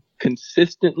dunking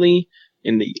consistently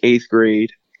in the 8th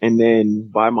grade, and then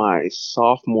by my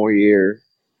sophomore,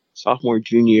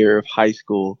 junior year of high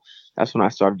school, that's when I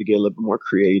started to get a little bit more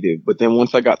creative. But then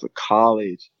once I got to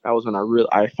college, that was when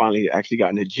I finally actually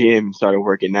got in the gym and started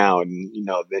working out. And,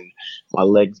 then my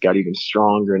legs got even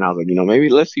stronger. And I was like, maybe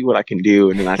let's see what I can do.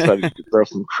 And then I started to throw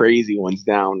some crazy ones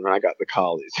down when I got to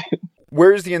college.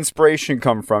 Where's the inspiration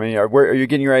come from? Where are you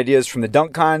getting your ideas from the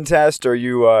dunk contest? Are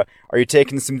you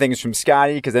taking some things from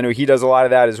Scotty? Because I know he does a lot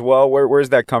of that as well. Where's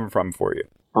that come from for you?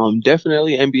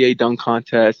 Definitely NBA dunk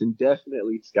contest and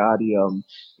definitely Scotty.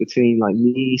 Between like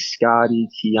me, Scotty,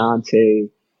 Keontae,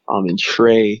 and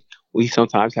Trey, we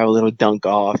sometimes have a little dunk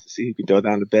off to see who can throw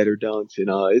down the better dunks. And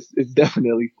it's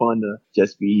definitely fun to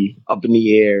just be up in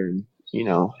the air and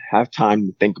have time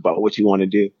to think about what you want to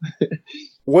do.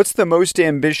 What's the most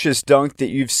ambitious dunk that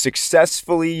you've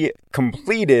successfully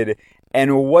completed?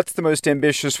 And what's the most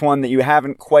ambitious one that you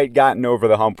haven't quite gotten over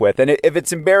the hump with? And if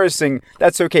it's embarrassing,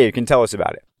 that's okay. You can tell us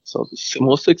about it. So the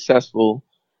most successful,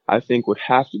 I think, would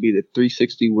have to be the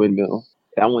 360 windmill.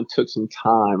 That one took some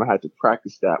time. I had to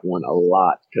practice that one a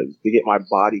lot because to get my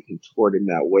body contorted in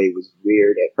that way was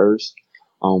weird at first.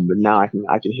 But now I can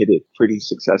hit it pretty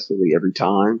successfully every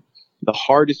time. The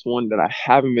hardest one that I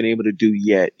haven't been able to do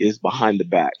yet is behind the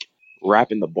back.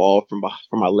 wrapping the ball from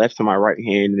my left to my right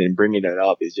hand and then bringing that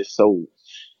up is just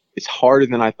it's harder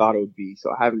than I thought it would be.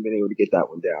 So I haven't been able to get that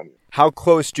one down. How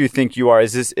close do you think you are?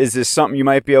 Is this something you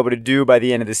might be able to do by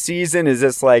the end of the season? Is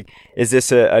this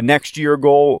a next year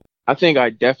goal? I think I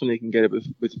definitely can get it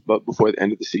before the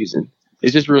end of the season.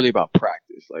 It's just really about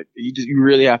practice. Like you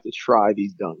really have to try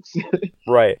these dunks,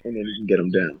 right? And then you can get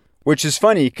them down. Which is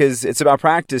funny because it's about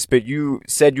practice, but you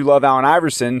said you love Allen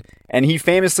Iverson, and he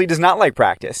famously does not like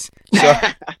practice. So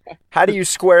how do you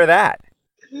square that?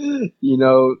 You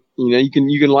know, you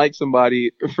can like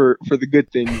somebody for the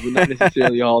good things, but not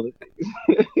necessarily all the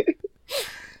things.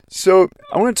 So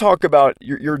I want to talk about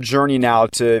your journey now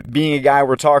to being a guy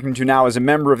we're talking to now as a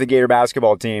member of the Gator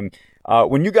basketball team.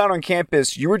 When you got on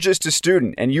campus, you were just a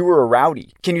student and you were a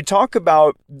rowdy. Can you talk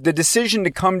about the decision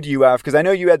to come to UF? Because I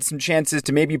know you had some chances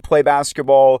to maybe play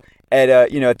basketball at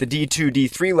the D2,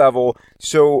 D3 level.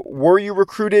 So were you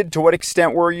recruited? To what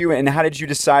extent were you? And how did you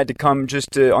decide to come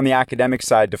just on the academic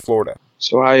side to Florida?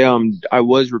 So I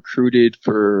was recruited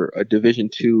for a Division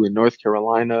II in North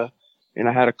Carolina, and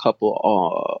I had a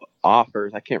couple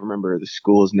offers. I can't remember the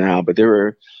schools now, but there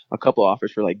were a couple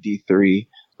offers for like D3.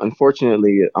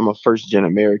 Unfortunately, I'm a first-gen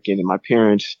American, and my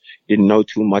parents didn't know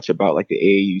too much about like the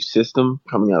AAU system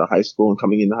coming out of high school and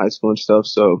coming into high school and stuff.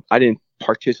 So I didn't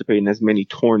participate in as many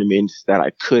tournaments that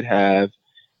I could have.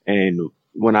 And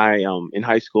when I in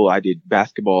high school, I did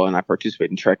basketball and I participated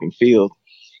in track and field.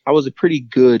 I was a pretty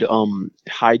good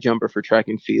high jumper for track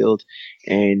and field,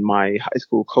 and my high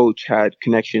school coach had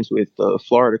connections with the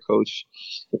Florida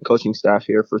coaching staff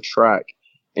here for track.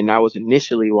 And that was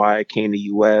initially why I came to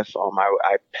UF.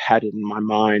 I had it in my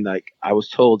mind, like I was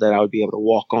told that I would be able to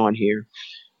walk on here.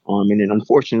 And then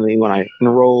unfortunately, when I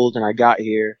enrolled and I got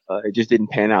here, it just didn't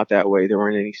pan out that way. There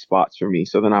weren't any spots for me.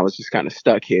 So then I was just kind of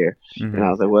stuck here. Mm-hmm. And I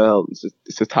was like, well,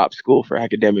 it's a top school for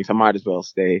academics. I might as well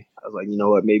stay. I was like, you know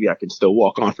what, maybe I can still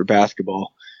walk on for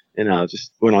basketball. And I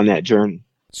just went on that journey.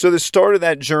 So the start of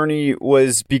that journey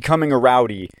was becoming a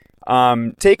rowdy.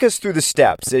 Take us through the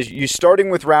steps. As you starting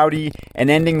with rowdy and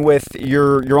ending with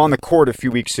you're on the court a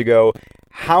few weeks ago.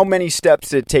 How many steps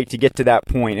did it take to get to that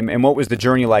point, and what was the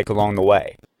journey like along the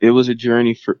way? It was a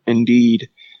journey for indeed.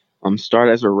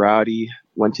 Started as a rowdy,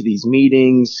 went to these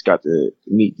meetings, got to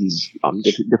meet these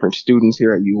different students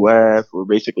here at UF. We're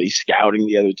basically scouting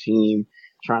the other team,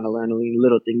 trying to learn any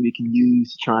little thing we can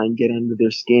use to try and get under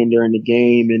their skin during the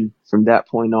game. And from that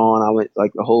point on, I went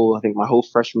like my whole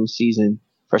freshman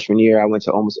year, I went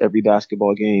to almost every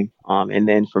basketball game. And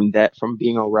then from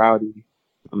being a rowdy,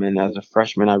 as a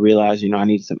freshman, I realized, I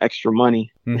needed some extra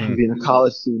money being a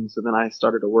college student. So then I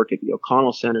started to work at the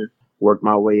O'Connell Center, worked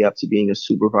my way up to being a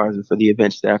supervisor for the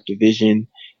event staff division.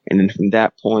 And then from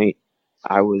that point,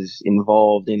 I was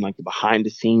involved in like the behind the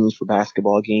scenes for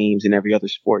basketball games and every other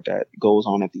sport that goes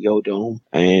on at the O-Dome,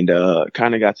 and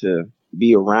kind of got to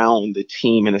be around the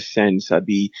team in a sense. I'd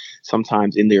be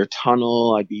sometimes in their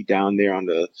tunnel. I'd be down there on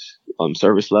the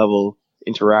service level,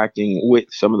 interacting with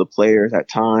some of the players at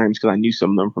times because I knew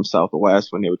some of them from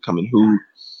Southwest when they would come and hoop.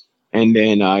 And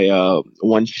then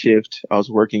one shift, I was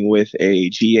working with a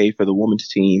GA for the women's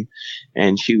team,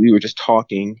 and we were just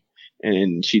talking,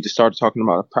 and she just started talking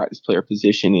about a practice player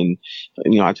position.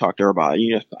 And I talked to her about,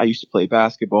 I used to play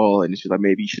basketball, and she's like,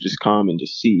 maybe you should just come and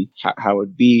just see how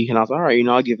it'd be. And I was like, all right,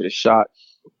 I'll give it a shot.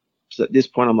 So at this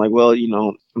point, I'm like, well,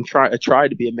 I tried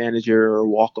to be a manager or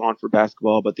walk on for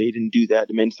basketball, but they didn't do that.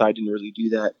 The men's side didn't really do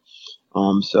that.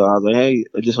 So I was like, hey,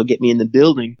 this will get me in the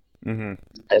building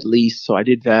at least. So I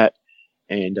did that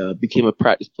and became a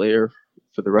practice player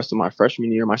for the rest of my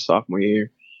freshman year, my sophomore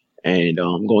year. And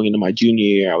going into my junior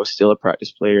year, I was still a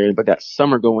practice player. But that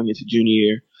summer going into junior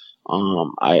year,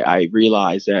 I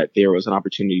realized that there was an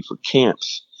opportunity for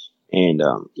camps. And,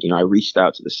 I reached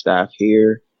out to the staff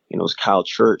here. And it was Kyle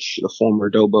Church, the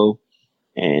former Dobo.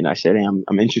 And I said, hey,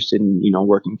 I'm interested in,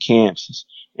 working camps.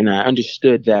 And I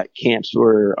understood that camps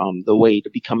were the way to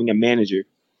becoming a manager.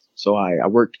 So I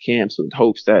worked camps with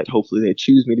hopes that hopefully they'd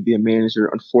choose me to be a manager.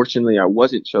 Unfortunately, I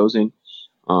wasn't chosen.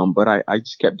 But I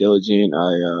just kept diligent.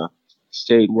 I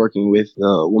stayed working with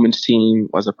the women's team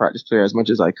as a practice player as much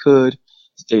as I could,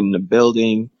 stayed in the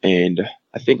building. And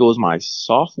I think it was my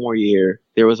sophomore year,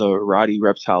 there was a Roddy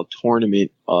Reptile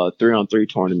tournament, 3-on-3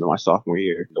 tournament my sophomore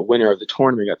year. The winner of the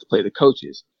tournament got to play the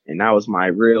coaches. And that was my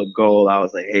real goal. I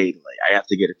was like, hey, I have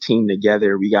to get a team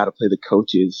together. We got to play the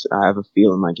coaches. I have a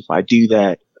feeling like if I do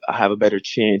that, I have a better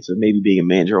chance of maybe being a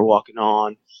manager or walking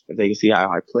on if they can see how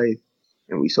I play.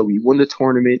 And we won the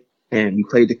tournament and we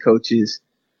played the coaches.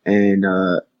 And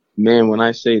man, when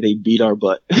I say they beat our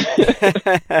butt,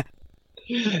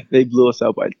 They blew us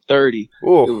out by 30.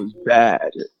 Ooh. It was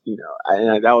bad,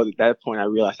 and that was at that point I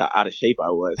realized how out of shape I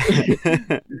was.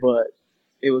 But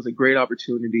it was a great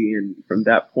opportunity, and from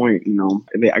that point,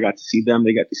 I got to see them,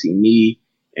 they got to see me,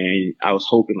 and I was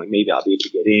hoping like maybe I'll be able to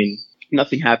get in.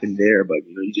 Nothing happened there, but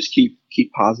you just keep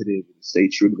positive and stay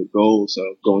true to the goal.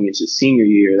 So going into senior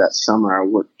year, that summer I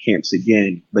worked camps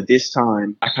again, but this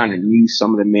time I kind of knew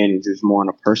some of the managers more on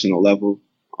a personal level.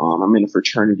 I'm in a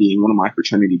fraternity, and one of my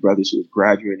fraternity brothers who was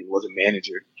graduating was a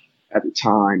manager at the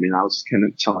time, and I was kind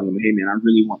of telling him, hey man, I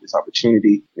really want this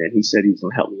opportunity, and he said he's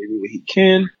gonna help me any way he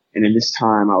can. And then this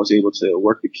time I was able to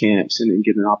work the camps and then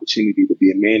get an opportunity to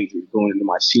be a manager going into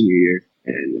my senior year.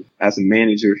 And as a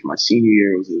manager for my senior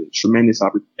year, it was a tremendous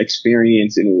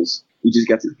experience, and we just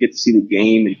got to see the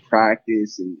game and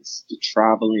practice and the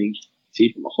traveling,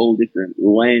 see from a whole different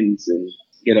lens and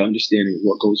get an understanding of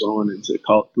what goes on into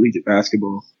collegiate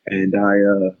basketball. And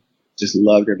I just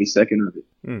loved every second of it.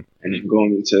 And then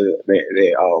going into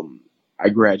I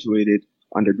graduated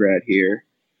undergrad here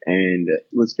and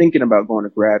was thinking about going to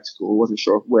grad school. Wasn't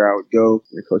sure where I would go.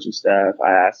 The coaching staff,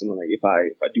 I asked them like if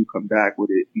I do come back,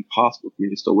 would it be possible for me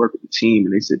to still work with the team?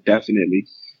 And they said definitely.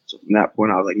 So from that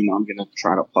point, I was like, I'm gonna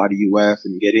try to apply to UF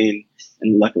and get in.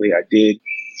 And luckily, I did.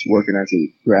 Working as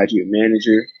a graduate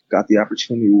manager, got the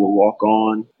opportunity to walk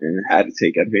on and had to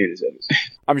take advantage of it.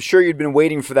 I'm sure you'd been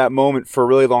waiting for that moment for a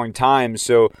really long time.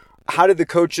 So how did the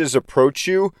coaches approach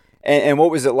you? And what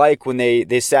was it like when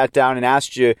they sat down and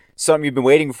asked you something you've been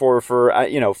waiting for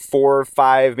 4,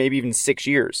 5, maybe even 6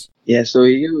 years? Yeah, so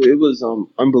it was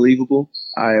unbelievable.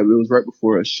 It was right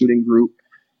before a shooting group,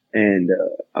 and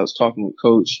I was talking with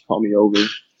Coach, called me over,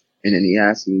 and then he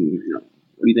asked me, what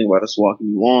do you think about us walking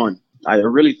you on? I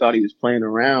really thought he was playing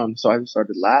around, so I just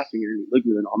started laughing, and he looked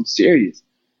at me and I'm serious.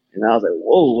 And I was like,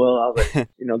 whoa, well, I was like,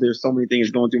 there's so many things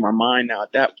going through my mind now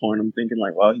at that point. I'm thinking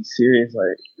like, wow, he's serious.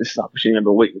 Like, this is an opportunity I've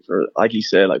been waiting for, like you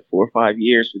said, like 4 or 5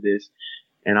 years for this.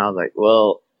 And I was like,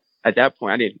 well, at that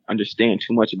point, I didn't understand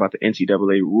too much about the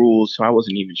NCAA rules, so I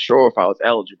wasn't even sure if I was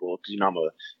eligible because, I'm a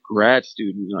grad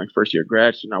student, like first year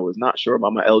grad student. I was not sure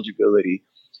about my eligibility.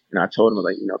 And I told him,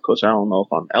 like, Coach, I don't know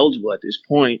if I'm eligible at this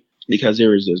point because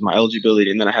there's my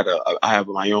eligibility. And then I have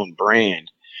my own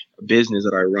brand business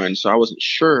that I run. So I wasn't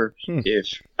sure if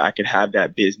I could have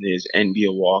that business and be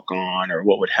a walk-on or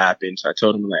what would happen. So I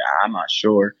told him, like, I'm not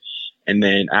sure. And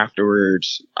then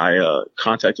afterwards, I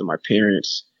contacted my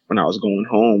parents when I was going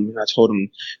home, and I told them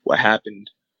what happened.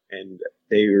 And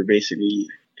they were basically,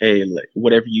 hey, like,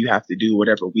 whatever you have to do,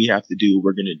 whatever we have to do,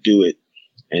 we're going to do it.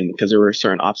 And because there were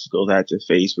certain obstacles I had to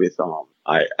face with,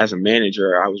 as a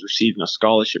manager, I was receiving a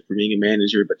scholarship for being a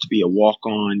manager, but to be a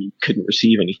walk-on, you couldn't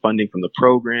receive any funding from the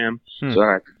program. So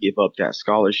I had to give up that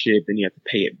scholarship, and you have to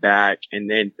pay it back and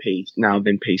then pay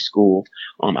school,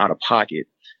 out of pocket.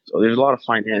 So there's a lot of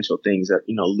financial things that,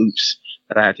 loops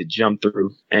that I had to jump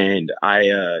through. And I,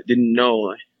 didn't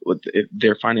know if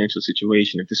their financial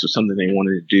situation, if this was something they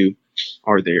wanted to do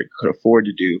or they could afford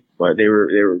to do, but they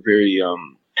were very,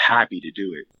 happy to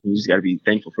do it. You just got to be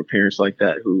thankful for parents like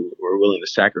that who were willing to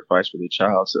sacrifice for their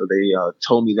child. So they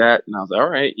told me that, and I was like, all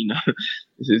right,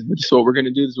 this is what we're going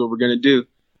to do. This is what we're going to do.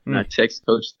 And I texted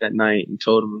Coach that night and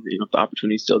told him, if the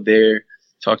opportunity's still there,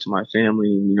 talk to my family,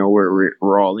 and,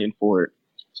 we're all in for it.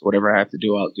 So whatever I have to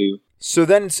do, I'll do. So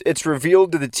then it's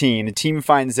revealed to the team. The team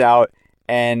finds out,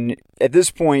 and at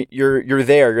this point, you're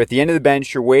there. You're at the end of the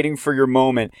bench. You're waiting for your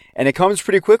moment, and it comes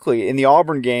pretty quickly in the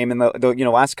Auburn game in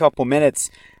the last couple minutes.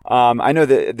 I know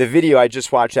the video I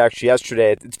just watched actually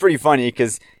yesterday. It's pretty funny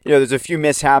because there's a few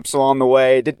mishaps along the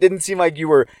way. It didn't seem like you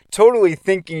were totally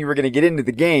thinking you were going to get into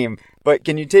the game. But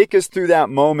can you take us through that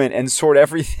moment and sort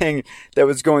everything that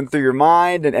was going through your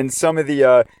mind and some of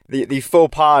the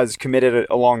faux pas committed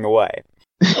along the way?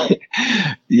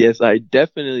 Yes, I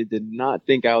definitely did not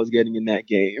think I was getting in that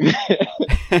game.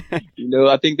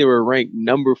 I think they were ranked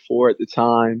number 4 at the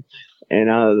time. And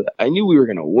I knew we were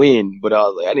going to win, but I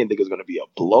was like, I didn't think it was going to be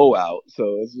a blowout.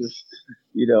 So it's just,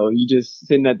 you just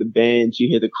sitting at the bench, you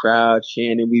hear the crowd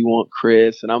chanting, "We want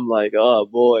Chris." And I'm like, oh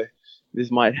boy,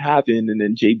 this might happen. And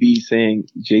then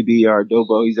JB, our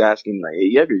Dobo, he's asking like, hey,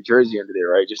 you have your jersey under there,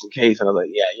 right? Just in case. And I was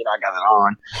like, yeah, I got it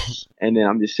on. And then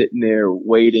I'm just sitting there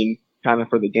waiting kind of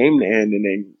for the game to end. And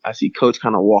then I see Coach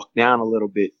kind of walk down a little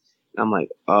bit. And I'm like,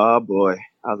 oh boy.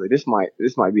 I was like,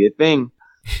 this might be a thing.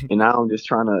 And now I'm just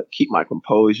trying to keep my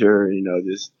composure,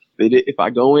 if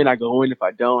I go in, I go in. If I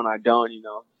don't, I don't,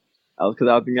 because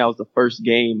I think that was the first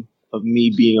game of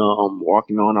me being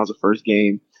walking on. That was the first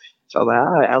game. So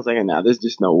I was like, nah, there's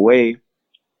just no way.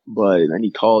 But then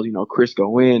he calls, Chris,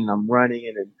 go in, and I'm running,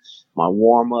 and then my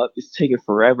warm up is taking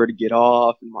forever to get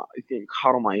off, and it's getting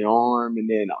caught on my arm, and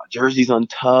then jersey's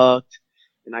untucked,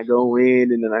 and I go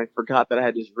in, and then I forgot that I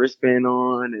had this wristband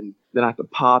on, and then I have to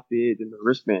pop it, and the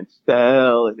wristband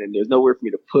fell, and then there's nowhere for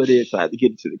me to put it, so I had to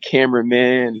get it to the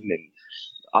cameraman, and then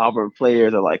Auburn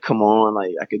players are like, come on,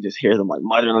 like I could just hear them like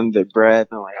muttering under their breath.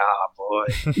 And I'm like, boy.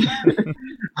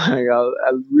 Like,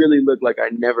 I really looked like I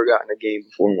never got in a game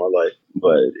before in my life.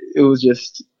 But it was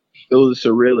a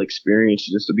surreal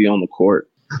experience just to be on the court,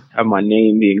 have my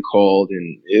name being called,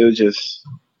 and it was just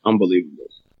unbelievable.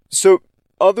 So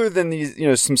other than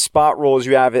these, some spot roles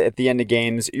you have at the end of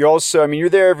games, you're also, you're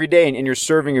there every day and you're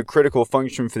serving a critical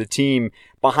function for the team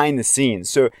behind the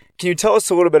scenes. So can you tell us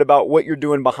a little bit about what you're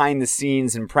doing behind the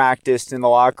scenes in practice, in the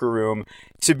locker room,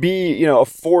 to be, a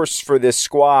force for this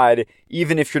squad,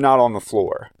 even if you're not on the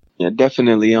floor? Yeah,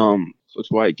 definitely. Coach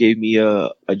White gave me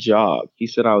a job. He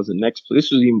said I was the next,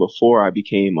 this was even before I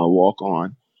became a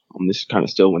walk-on. This is kind of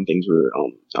still when things were,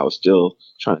 I was still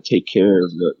trying to take care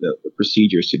of the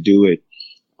procedures to do it.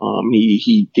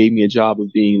 He gave me a job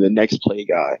of being the next play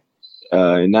guy.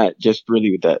 And that just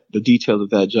really the details of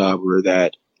that job were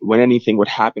that when anything would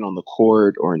happen on the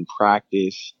court or in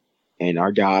practice and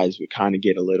our guys would kind of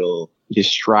get a little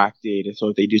distracted. And so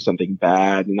if they do something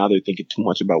bad and now they're thinking too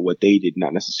much about what they did,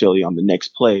 not necessarily on the next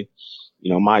play,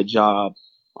 my job,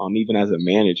 even as a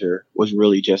manager, was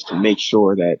really just to make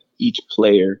sure that each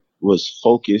player was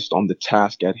focused on the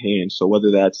task at hand. So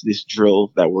whether that's this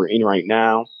drill that we're in right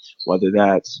now, whether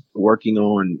that's working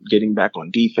on getting back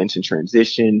on defense in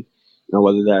transition,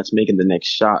 whether that's making the next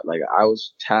shot, like I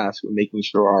was tasked with making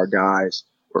sure our guys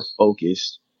were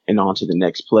focused and on to the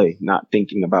next play, not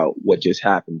thinking about what just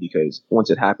happened, because once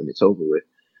it happened, it's over with.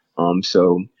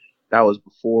 So that was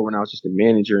before when I was just a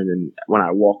manager. And then when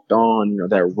I walked on,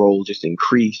 that role just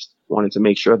increased. Wanted to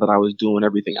make sure that I was doing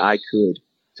everything I could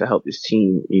to help this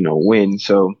team, win.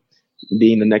 So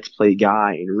being the next play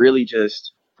guy and really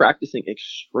just practicing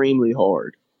extremely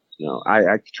hard.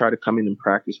 I try to come in and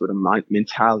practice with a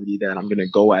mentality that I'm going to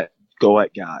go at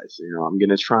guys. I'm going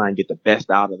to try and get the best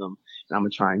out of them, and I'm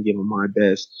going to try and give them my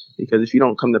best, because if you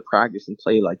don't come to practice and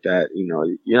play like that,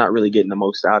 you're not really getting the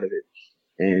most out of it.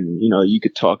 And,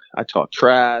 I talk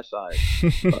trash. I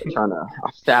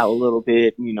foul a little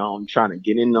bit, I'm trying to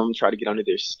get in them, try to get under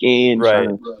their skin, right.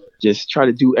 try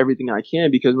to do everything I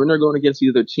can, because when they're going against the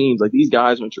other teams, like these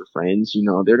guys aren't your friends,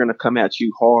 they're going to come at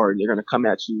you hard. They're going to come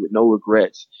at you with no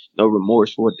regrets, no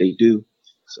remorse for what they do.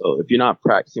 So if you're not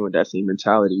practicing with that same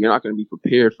mentality, you're not going to be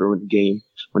prepared for when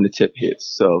the tip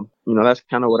hits. So, that's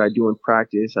kind of what I do in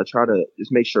practice. I try to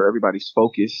just make sure everybody's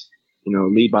focused.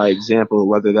 Lead by example,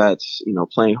 whether that's,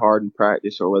 playing hard in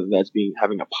practice or whether that's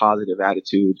having a positive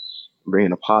attitude,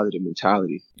 bringing a positive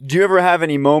mentality. Do you ever have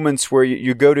any moments where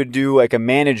you go to do like a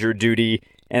manager duty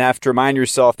and have to remind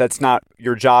yourself that's not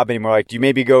your job anymore? Like, do you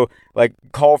maybe go like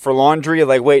call for laundry?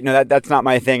 Like, wait, no, that's not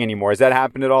my thing anymore. Has that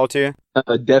happened at all to you?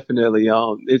 Definitely.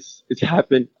 It's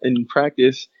happened in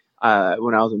practice.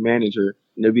 When I was a manager,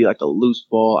 there'd be like a loose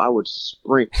ball. I would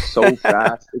sprint so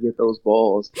fast to get those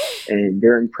balls. And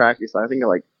during practice, I think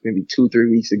like maybe 2-3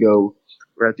 weeks ago,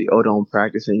 we're at the O-Dome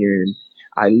practicing, and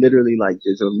I literally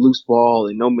there's a loose ball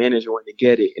and no manager wanted to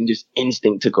get it, and just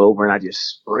instinct took over and I just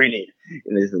sprinted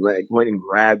and just went and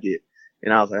grabbed it.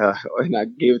 And I was like, and I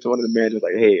gave it to one of the managers,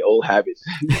 like, hey, old habits.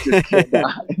 Just can't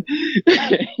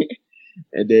die.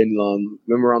 And then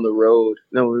when we're on the road,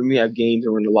 when we have games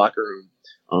and we're in the locker room,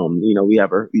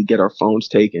 we get our phones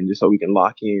taken just so we can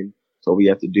lock in. So we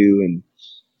have to do, and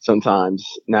sometimes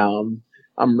now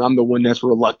I'm the one that's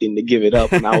reluctant to give it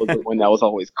up, and I was the one that was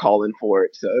always calling for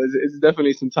it. So it's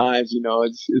definitely sometimes,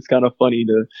 it's kind of funny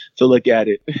to look at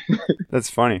it. That's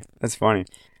funny.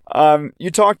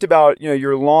 You talked about,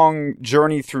 your long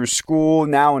journey through school,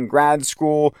 now in grad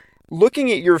school.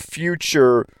 Looking at your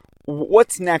future,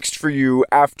 what's next for you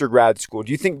after grad school?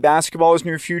 Do you think basketball is in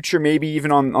your future, maybe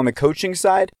even on the coaching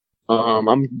side?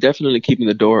 I'm definitely keeping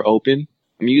the door open.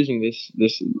 I'm using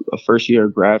this first year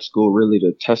of grad school really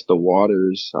to test the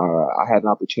waters. I had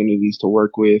opportunities to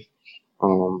work with,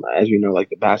 as you know, like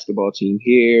the basketball team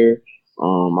here. I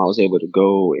was able to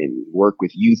go and work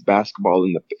with youth basketball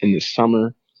in the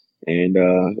summer, and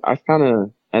I kind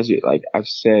of, I've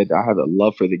said, I have a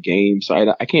love for the game, so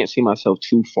I can't see myself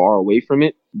too far away from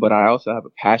it. But I also have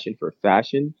a passion for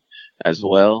fashion as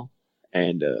well,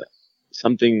 and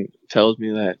something tells me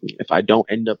that if I don't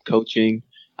end up coaching,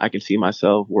 I can see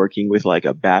myself working with like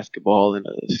a basketball and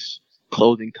a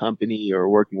clothing company, or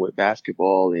working with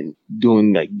basketball and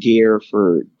doing like gear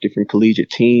for different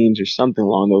collegiate teams or something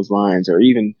along those lines. Or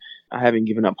even I haven't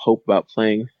given up hope about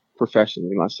playing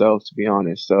professionally myself, to be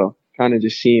honest. So kind of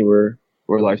just seeing where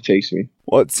life takes me.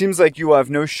 Well, it seems like you will have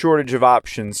no shortage of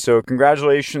options. So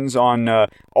congratulations on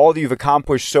all that you've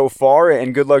accomplished so far,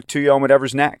 and good luck to you on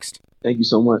whatever's next. Thank you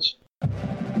so much.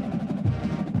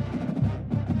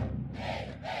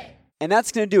 And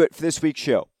that's going to do it for this week's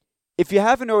show. If you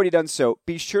haven't already done so,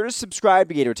 be sure to subscribe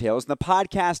to Gator Tales in the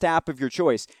podcast app of your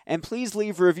choice, and please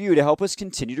leave a review to help us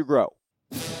continue to grow.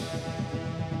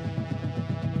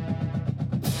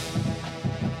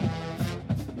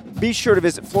 Be sure to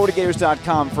visit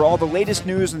FloridaGators.com for all the latest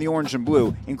news in the orange and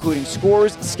blue, including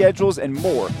scores, schedules, and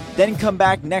more. Then come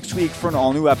back next week for an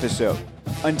all-new episode.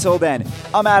 Until then,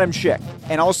 I'm Adam Schick,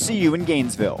 and I'll see you in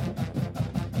Gainesville.